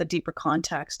look at the deeper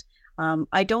context.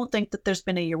 I don't think that there's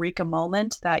been a eureka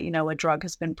moment that, a drug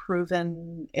has been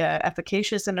proven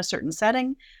efficacious in a certain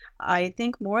setting. I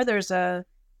think more there's a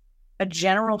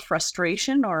general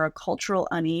frustration or a cultural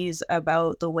unease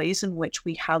about the ways in which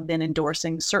we have been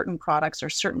endorsing certain products or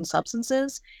certain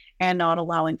substances and not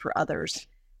allowing for others.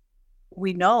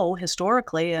 We know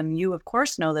historically, and you of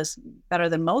course know this better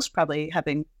than most, probably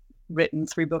having written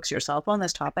 3 books yourself on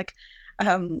this topic,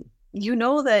 you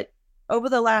know that over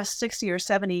the last 60 or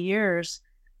 70 years,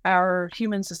 our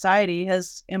human society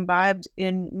has imbibed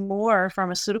in more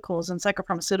pharmaceuticals and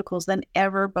psychopharmaceuticals than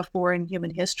ever before in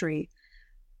human history.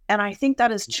 And I think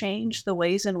that has changed the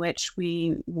ways in which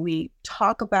we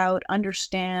talk about,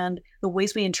 understand, the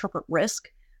ways we interpret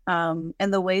risk, and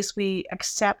the ways we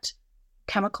accept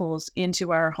chemicals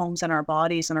into our homes and our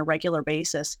bodies on a regular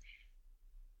basis.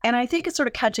 And I think it's sort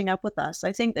of catching up with us.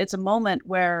 I think it's a moment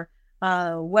where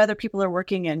whether people are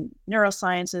working in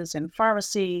neurosciences, in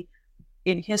pharmacy,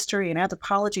 in history, in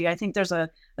anthropology, I think there's a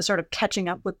sort of catching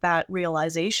up with that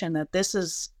realization that this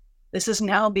has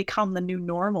now become the new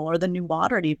normal, or the new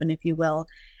modern even, if you will,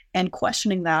 and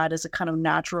questioning that is a kind of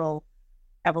natural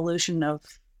evolution of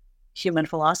human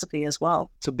philosophy as well.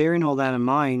 So bearing all that in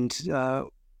mind,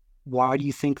 why do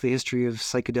you think the history of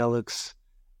psychedelics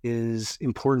is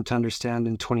important to understand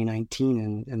in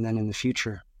 2019 and then in the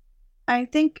future? I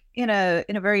think in a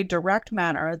very direct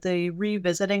manner, the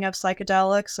revisiting of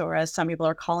psychedelics, or as some people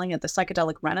are calling it, the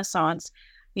psychedelic renaissance,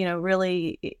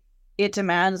 really it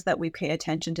demands that we pay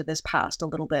attention to this past a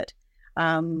little bit.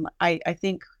 I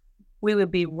think we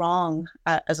would be wrong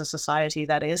as a society,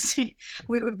 that is,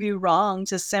 we would be wrong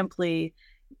to simply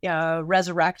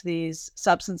resurrect these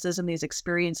substances and these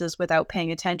experiences without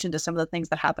paying attention to some of the things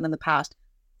that happened in the past,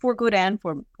 for good and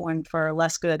for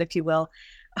less good, if you will.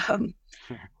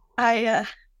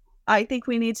 I think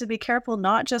we need to be careful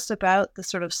not just about the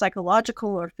sort of psychological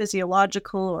or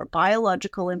physiological or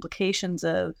biological implications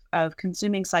of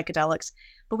consuming psychedelics,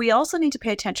 but we also need to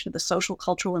pay attention to the social,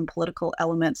 cultural, and political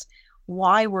elements.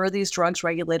 Why were these drugs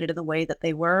regulated in the way that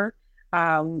they were?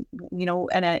 And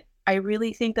I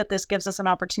really think that this gives us an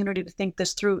opportunity to think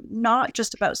this through, not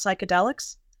just about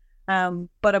psychedelics,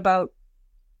 but about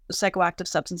psychoactive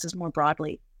substances more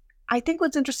broadly. I think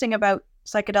what's interesting about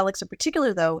psychedelics in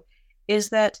particular, though, is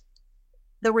that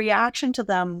the reaction to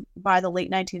them by the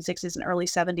late 1960s and early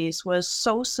 70s was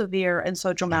so severe and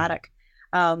so dramatic.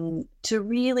 To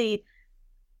really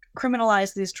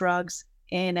criminalize these drugs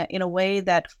in a way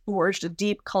that forged a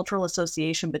deep cultural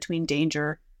association between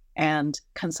danger and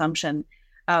consumption.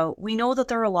 We know that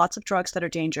there are lots of drugs that are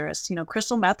dangerous.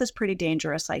 Crystal meth is pretty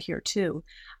dangerous, I hear too.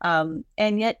 And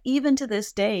yet, even to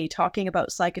this day, talking about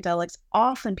psychedelics,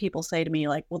 often people say to me,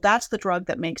 like, well, that's the drug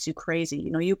that makes you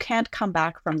crazy. You can't come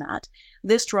back from that.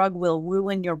 This drug will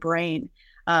ruin your brain.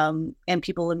 And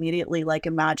people immediately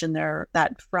imagine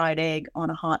that fried egg on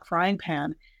a hot frying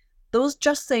pan. those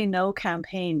Just Say No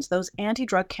campaigns, those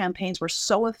anti-drug campaigns were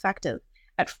so effective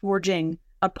at forging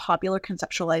a popular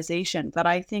conceptualization that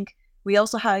I think we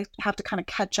also have to kind of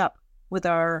catch up with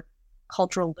our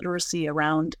cultural literacy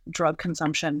around drug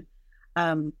consumption.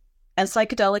 And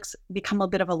psychedelics become a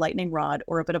bit of a lightning rod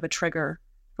or a bit of a trigger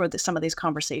for some of these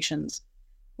conversations.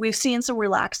 We've seen some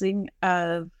relaxing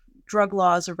of drug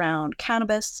laws around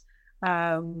cannabis.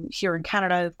 Here in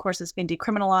Canada, of course, it's been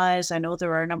decriminalized. I know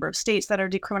there are a number of states that are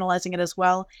decriminalizing it as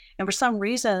well. And for some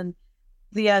reason,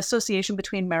 the association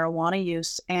between marijuana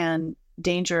use and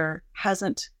danger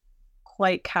hasn't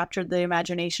quite captured the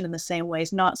imagination in the same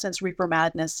ways, not since reefer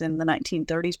madness in the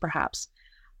 1930s, perhaps.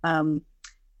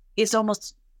 It's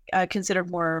almost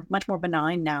considered much more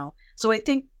benign now. So I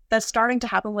think that's starting to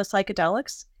happen with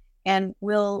psychedelics, and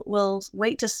we'll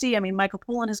wait to see. I mean, Michael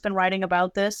Pollan has been writing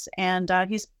about this, and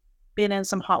he's been in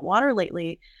some hot water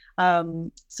lately,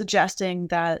 suggesting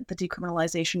that the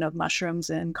decriminalization of mushrooms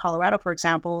in Colorado, for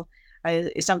example,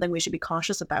 is something we should be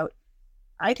cautious about.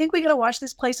 I think we got to watch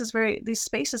these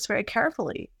spaces very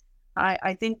carefully.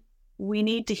 I think we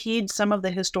need to heed some of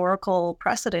the historical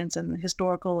precedents and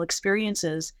historical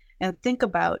experiences and think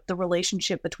about the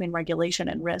relationship between regulation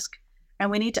and risk.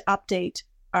 And we need to update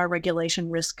our regulation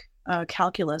risk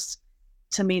calculus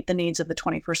to meet the needs of the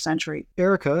 21st century.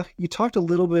 Erika, you talked a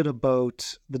little bit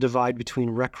about the divide between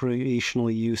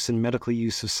recreational use and medical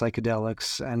use of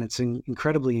psychedelics, and it's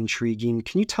incredibly intriguing.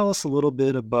 Can you tell us a little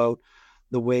bit about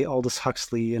the way Aldous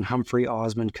Huxley and Humphrey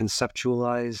Osmond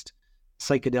conceptualized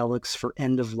psychedelics for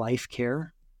end-of-life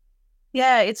care?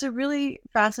 Yeah, it's a really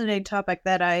fascinating topic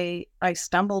that I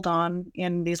stumbled on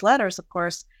in these letters, of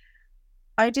course.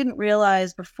 I didn't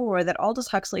realize before that Aldous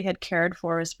Huxley had cared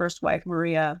for his first wife,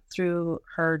 Maria, through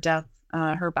her death,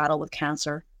 her battle with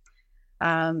cancer.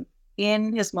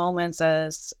 In his moments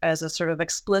as a sort of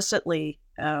explicitly,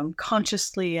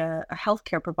 consciously a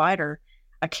healthcare provider,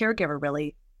 a caregiver,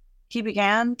 really, he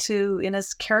began to, in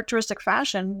his characteristic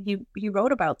fashion, he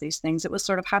wrote about these things. It was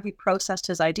sort of how he processed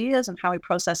his ideas and how he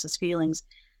processed his feelings.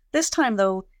 This time,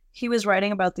 though, he was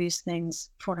writing about these things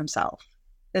for himself.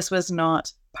 This was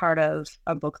not part of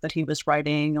a book that he was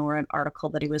writing or an article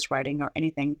that he was writing or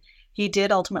anything. He did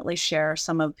ultimately share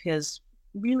some of his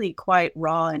really quite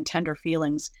raw and tender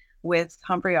feelings with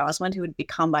Humphrey Osmond, who had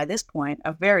become by this point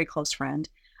a very close friend,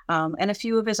 and a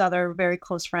few of his other very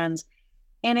close friends.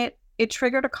 And it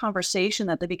triggered a conversation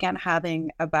that they began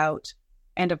having about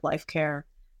end-of-life care,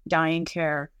 dying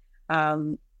care.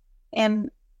 And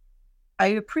I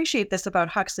appreciate this about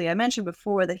Huxley. I mentioned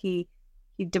before that he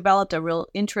developed a real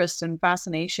interest and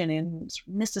fascination in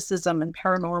mysticism and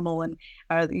paranormal, and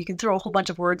you can throw a whole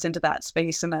bunch of words into that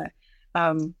space. And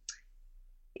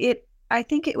I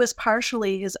think it was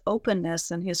partially his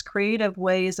openness and his creative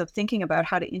ways of thinking about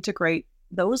how to integrate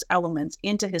those elements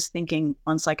into his thinking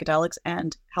on psychedelics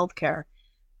and healthcare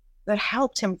that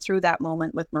helped him through that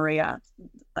moment with Maria.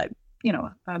 I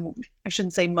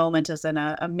shouldn't say moment as in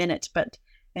a minute, but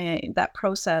that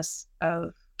process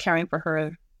of caring for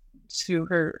her to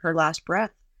her last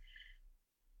breath.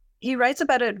 He writes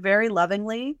about it very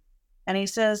lovingly, and he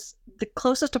says the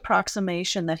closest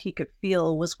approximation that he could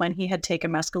feel was when he had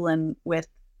taken mescaline with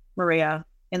Maria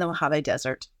in the Mojave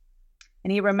Desert.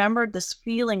 And he remembered this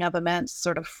feeling of immense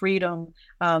sort of freedom,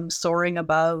 soaring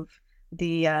above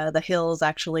the hills,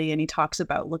 actually. And he talks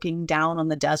about looking down on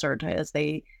the desert as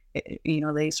they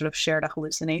sort of shared a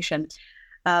hallucination.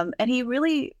 And he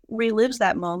really relives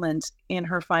that moment in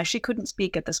her fire. She couldn't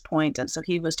speak at this point, and so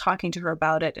he was talking to her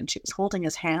about it, and she was holding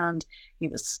his hand.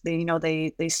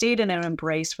 They stayed in an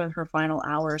embrace for her final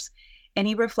hours, and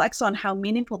he reflects on how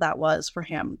meaningful that was for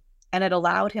him, and it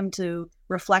allowed him to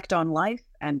reflect on life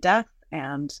and death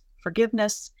and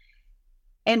forgiveness.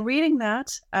 And reading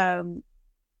that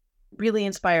really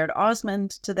inspired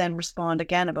Osmond to then respond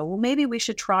again about, well, maybe we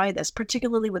should try this,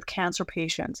 particularly with cancer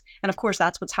patients. And of course,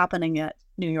 that's what's happening at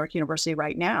New York University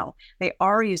right now. They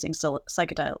are using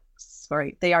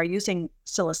they are using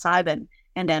psilocybin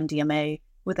and MDMA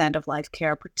with end-of-life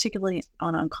care, particularly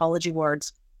on oncology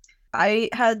wards. I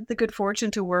had the good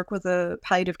fortune to work with a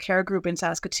palliative care group in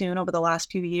Saskatoon over the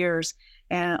last few years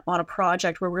on a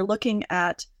project where we're looking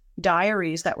at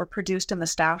diaries that were produced in the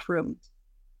staff room.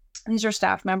 These are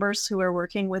staff members who are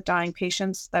working with dying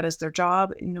patients. That is their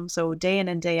job, so day in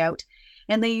and day out.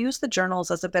 And they use the journals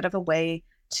as a bit of a way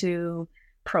to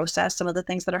process some of the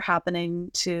things that are happening,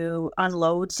 to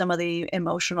unload some of the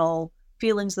emotional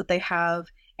feelings that they have.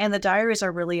 And the diaries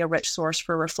are really a rich source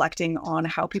for reflecting on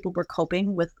how people were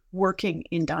coping with working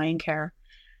in dying care.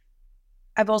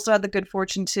 I've also had the good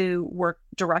fortune to work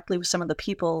directly with some of the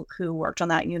people who worked on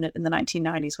that unit in the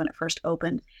 1990s when it first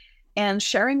opened. and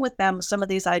sharing with them some of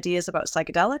these ideas about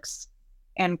psychedelics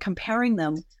and comparing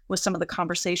them with some of the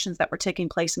conversations that were taking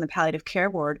place in the palliative care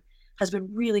ward has been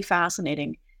really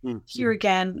fascinating. Mm-hmm. Here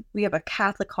again, we have a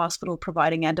Catholic hospital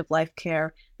providing end-of-life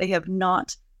care. They have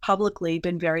not publicly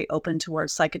been very open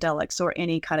towards psychedelics or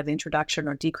any kind of introduction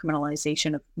or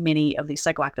decriminalization of many of these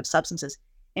psychoactive substances.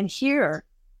 And here,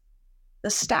 the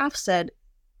staff said,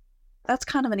 that's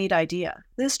kind of a neat idea.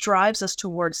 This drives us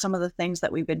towards some of the things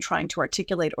that we've been trying to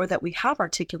articulate or that we have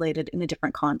articulated in a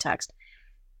different context.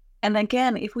 And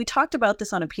again, if we talked about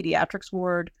this on a pediatrics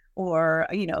ward or,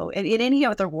 in any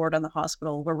other ward on the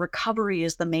hospital where recovery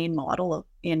is the main model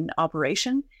in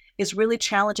operation, it's really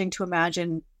challenging to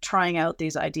imagine trying out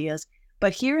these ideas.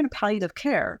 But here in palliative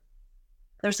care,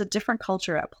 there's a different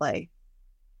culture at play.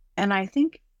 And I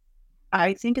think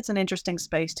it's an interesting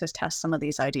space to test some of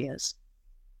these ideas.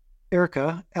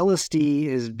 Erika, LSD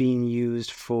is being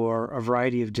used for a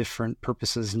variety of different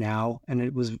purposes now, and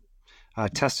it was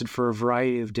tested for a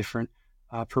variety of different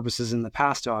purposes in the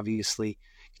past, obviously.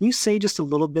 Can you say just a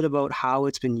little bit about how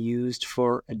it's been used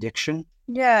for addiction?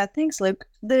 Yeah, thanks, Luke.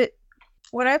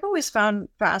 What I've always found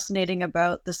fascinating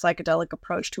about the psychedelic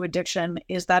approach to addiction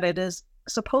is that it is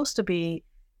supposed to be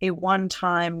a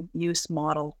one-time use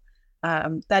model.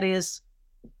 That is,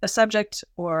 a subject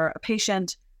or a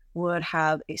patient would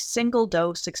have a single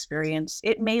dose experience.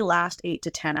 It may last 8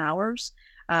 to 10 hours,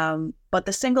 but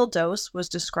the single dose was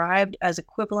described as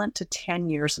equivalent to 10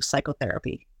 years of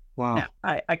psychotherapy. Wow.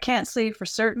 Now, I can't say for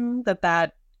certain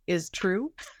that is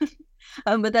true,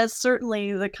 but that's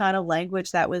certainly the kind of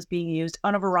language that was being used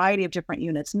on a variety of different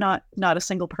units, not a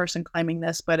single person claiming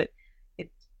this, but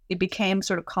it became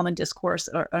sort of common discourse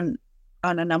on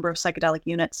a number of psychedelic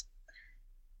units.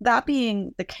 That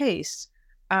being the case,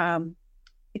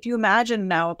 if you imagine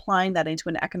now applying that into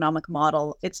an economic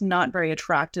model, it's not very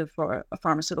attractive for a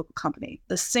pharmaceutical company.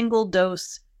 The single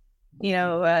dose,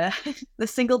 the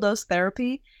single dose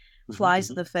therapy flies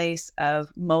in the face of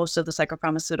most of the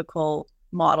psychopharmaceutical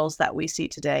models that we see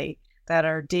today that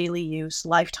are daily use,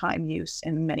 lifetime use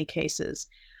in many cases.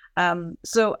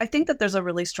 So I think that there's a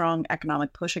really strong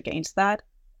economic push against that.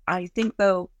 I think,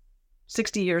 though,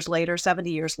 60 years later, 70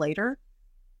 years later,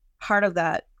 part of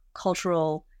that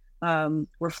cultural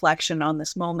reflection on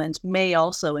this moment may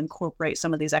also incorporate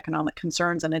some of these economic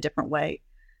concerns in a different way.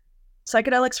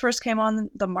 Psychedelics first came on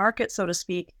the market, so to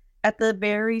speak, at the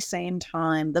very same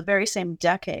time, the very same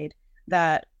decade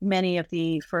that many of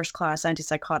the first-class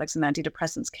antipsychotics and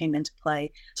antidepressants came into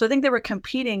play. So I think they were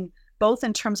competing both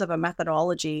in terms of a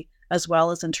methodology as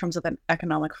well as in terms of an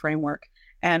economic framework.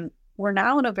 And we're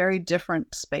now in a very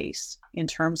different space in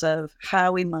terms of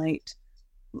how we might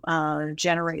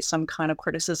generate some kind of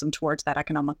criticism towards that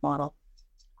economic model.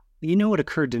 You know what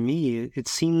occurred to me? It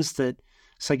seems that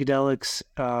psychedelics,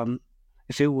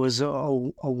 if it was a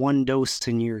one dose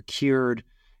and you're cured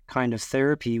kind of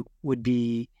therapy, would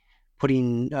be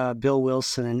putting Bill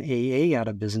Wilson and AA out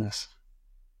of business.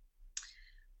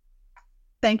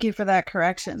 Thank you for that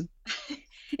correction.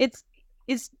 It's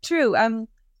true.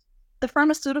 The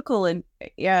pharmaceutical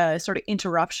sort of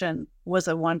interruption was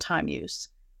a one-time use.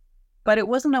 But it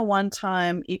wasn't a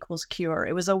one-time equals cure.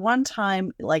 It was a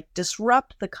one-time,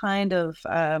 disrupt the kind of,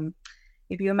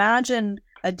 if you imagine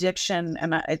addiction,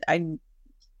 and I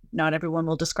not everyone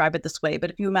will describe it this way, but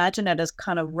if you imagine it as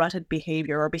kind of rutted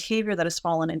behavior or behavior that has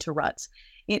fallen into ruts,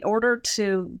 in order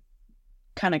to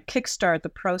kind of kickstart the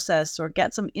process or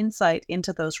get some insight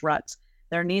into those ruts,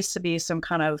 there needs to be some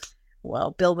kind of,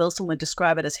 Bill Wilson would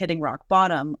describe it as hitting rock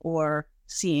bottom or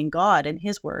seeing God in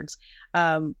his words.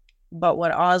 But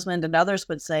what Osmond and others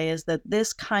would say is that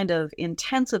this kind of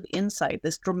intensive insight,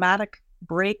 this dramatic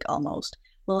break almost,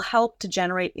 will help to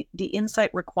generate the insight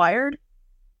required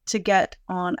to get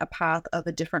on a path of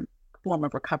a different form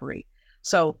of recovery.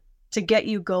 So to get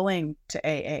you going to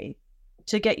AA,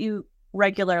 to get you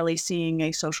regularly seeing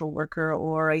a social worker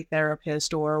or a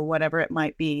therapist or whatever it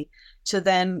might be, to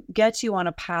then get you on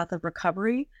a path of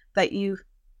recovery that you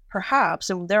perhaps,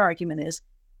 and their argument is,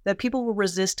 that people were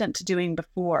resistant to doing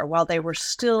before while they were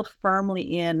still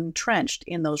firmly entrenched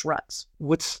in those ruts.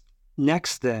 What's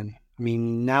next then? I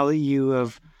mean, now that you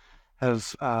have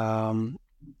gotten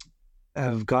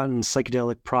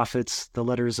Psychedelic Prophets, the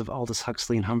letters of Aldous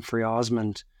Huxley and Humphrey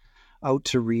Osmond out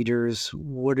to readers,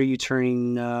 what are you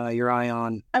turning your eye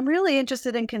on? I'm really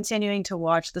interested in continuing to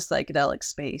watch the psychedelic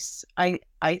space. I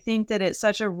think that it's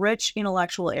such a rich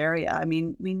intellectual area. I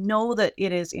mean, we know that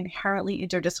it is inherently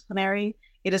interdisciplinary.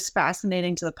 It is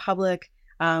fascinating to the public.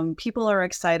 People are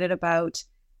excited about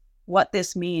what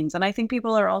this means. And I think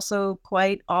people are also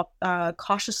quite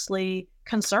cautiously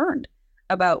concerned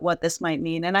about what this might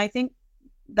mean. And I think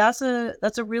that's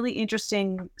a really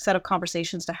interesting set of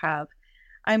conversations to have.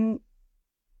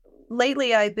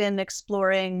 Lately, I've been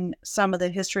exploring some of the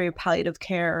history of palliative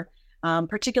care,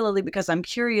 particularly because I'm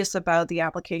curious about the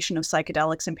application of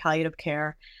psychedelics in palliative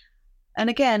care. And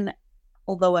again,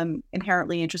 although I'm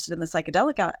inherently interested in the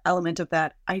psychedelic element of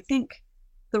that, I think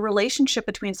the relationship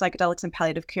between psychedelics and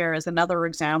palliative care is another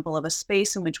example of a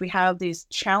space in which we have these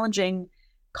challenging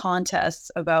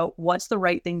contests about what's the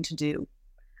right thing to do.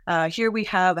 Here we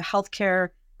have a healthcare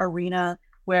arena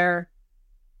where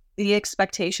the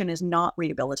expectation is not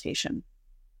rehabilitation.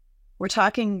 We're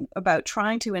talking about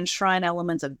trying to enshrine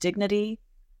elements of dignity.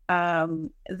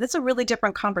 That's a really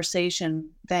different conversation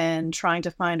than trying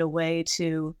to find a way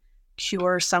to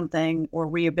cure something or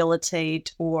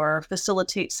rehabilitate or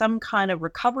facilitate some kind of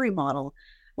recovery model.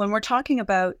 When we're talking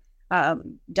about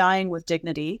dying with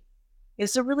dignity,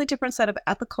 it's a really different set of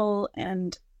ethical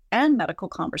and medical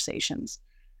conversations.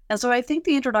 And so I think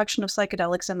the introduction of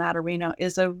psychedelics in that arena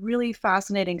is a really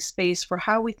fascinating space for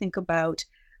how we think about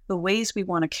the ways we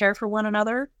want to care for one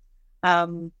another.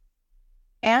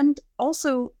 And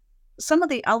also some of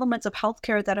the elements of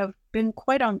healthcare that have been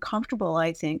quite uncomfortable,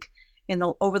 I think,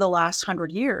 over the last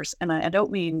 100 years. And I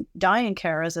don't mean dying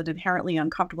care as an inherently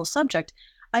uncomfortable subject.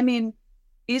 I mean,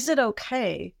 is it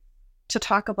okay to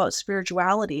talk about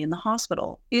spirituality in the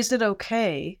hospital? Is it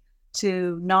okay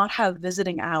to not have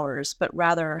visiting hours, but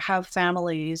rather have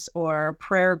families or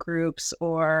prayer groups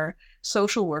or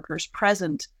social workers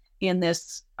present in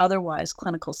this otherwise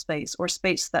clinical space or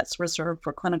space that's reserved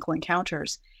for clinical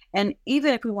encounters? And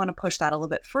even if we want to push that a little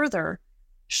bit further,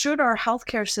 should our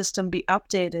healthcare system be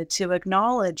updated to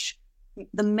acknowledge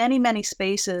the many, many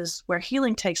spaces where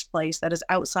healing takes place that is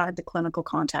outside the clinical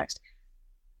context?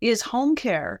 Is home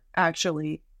care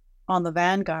actually on the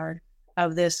vanguard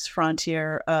of this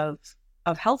frontier of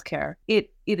healthcare?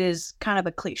 It is kind of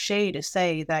a cliche to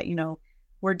say that,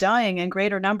 we're dying in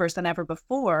greater numbers than ever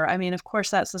before. I mean, of course,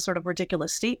 that's a sort of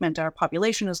ridiculous statement. Our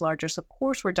population is larger, so of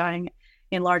course we're dying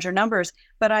in larger numbers.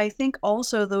 But I think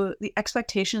also the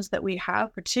expectations that we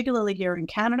have, particularly here in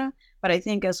Canada, but I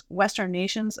think as Western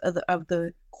nations, of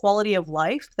the quality of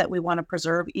life that we want to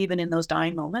preserve even in those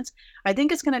dying moments, I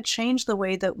think it's going to change the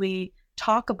way that we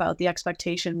talk about the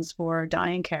expectations for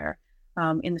dying care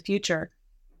in the future.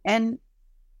 And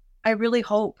I really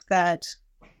hope that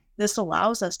this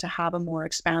allows us to have a more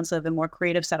expansive and more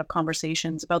creative set of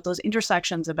conversations about those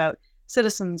intersections about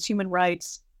citizens, human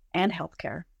rights, and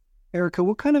healthcare. Erika,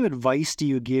 what kind of advice do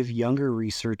you give younger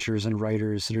researchers and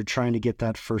writers that are trying to get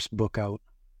that first book out?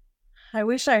 I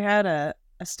wish I had a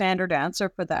standard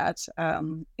answer for that.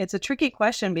 It's a tricky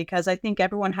question because I think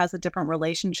everyone has a different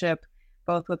relationship,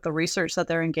 both with the research that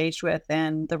they're engaged with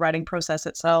and the writing process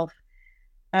itself.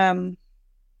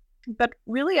 But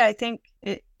really, I think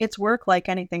it's work like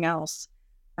anything else.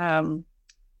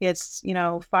 It's,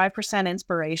 5%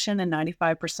 inspiration and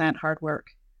 95% hard work.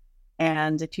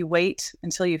 And if you wait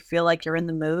until you feel like you're in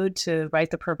the mood to write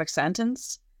the perfect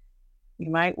sentence, you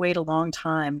might wait a long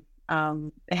time.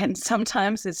 And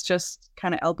sometimes it's just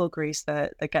kind of elbow grease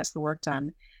that gets the work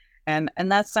done. And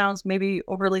that sounds maybe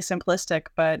overly simplistic,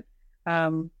 but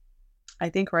I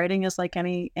think writing is like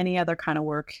any other kind of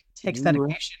work. It takes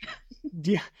dedication.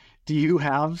 Do you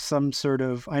have some sort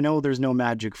of, I know there's no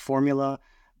magic formula,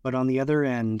 but on the other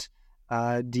end,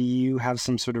 do you have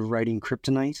some sort of writing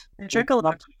kryptonite? I drink a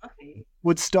lot of coffee.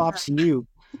 What stops you?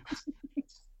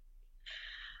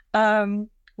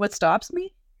 What stops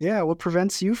me? Yeah, what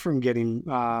prevents you from getting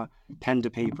pen to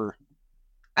paper?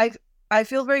 I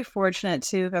feel very fortunate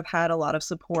to have had a lot of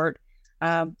support,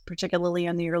 particularly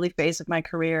in the early phase of my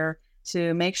career,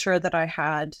 to make sure that I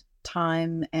had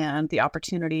time and the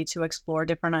opportunity to explore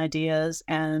different ideas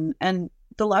and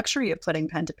the luxury of putting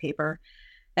pen to paper.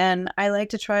 And I like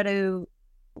to try to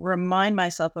remind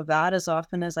myself of that as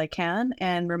often as I can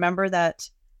and remember that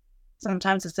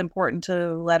sometimes it's important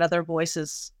to let other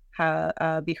voices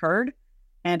be heard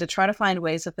and to try to find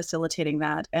ways of facilitating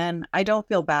that. And I don't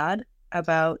feel bad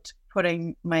about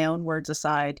putting my own words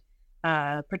aside,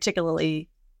 particularly,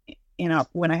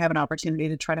 when I have an opportunity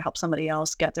to try to help somebody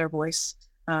else get their voice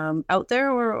out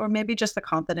there, or maybe just the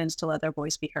confidence to let their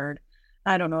voice be heard.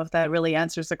 I don't know if that really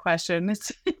answers the question.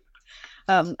 It's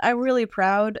I'm really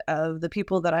proud of the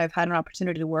people that I've had an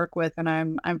opportunity to work with, and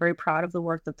I'm very proud of the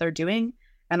work that they're doing,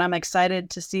 and I'm excited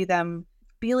to see them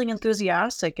feeling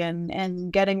enthusiastic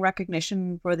and getting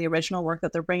recognition for the original work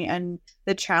that they're bringing and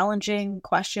the challenging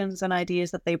questions and ideas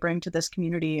that they bring to this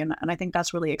community, and I think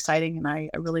that's really exciting, and I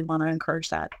really want to encourage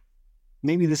that.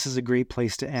 Maybe this is a great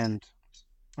place to end.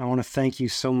 I want to thank you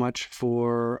so much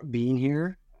for being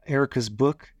here. Erika's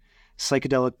book,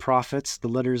 Psychedelic Prophets, The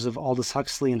Letters of Aldous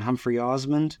Huxley and Humphrey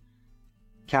Osmond,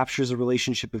 captures a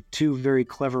relationship of two very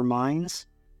clever minds,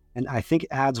 and I think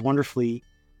adds wonderfully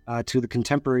to the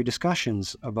contemporary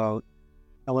discussions about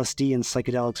LSD and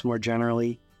psychedelics more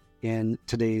generally in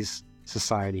today's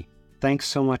society. Thanks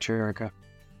so much, Erika.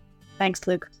 Thanks,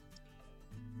 Luke.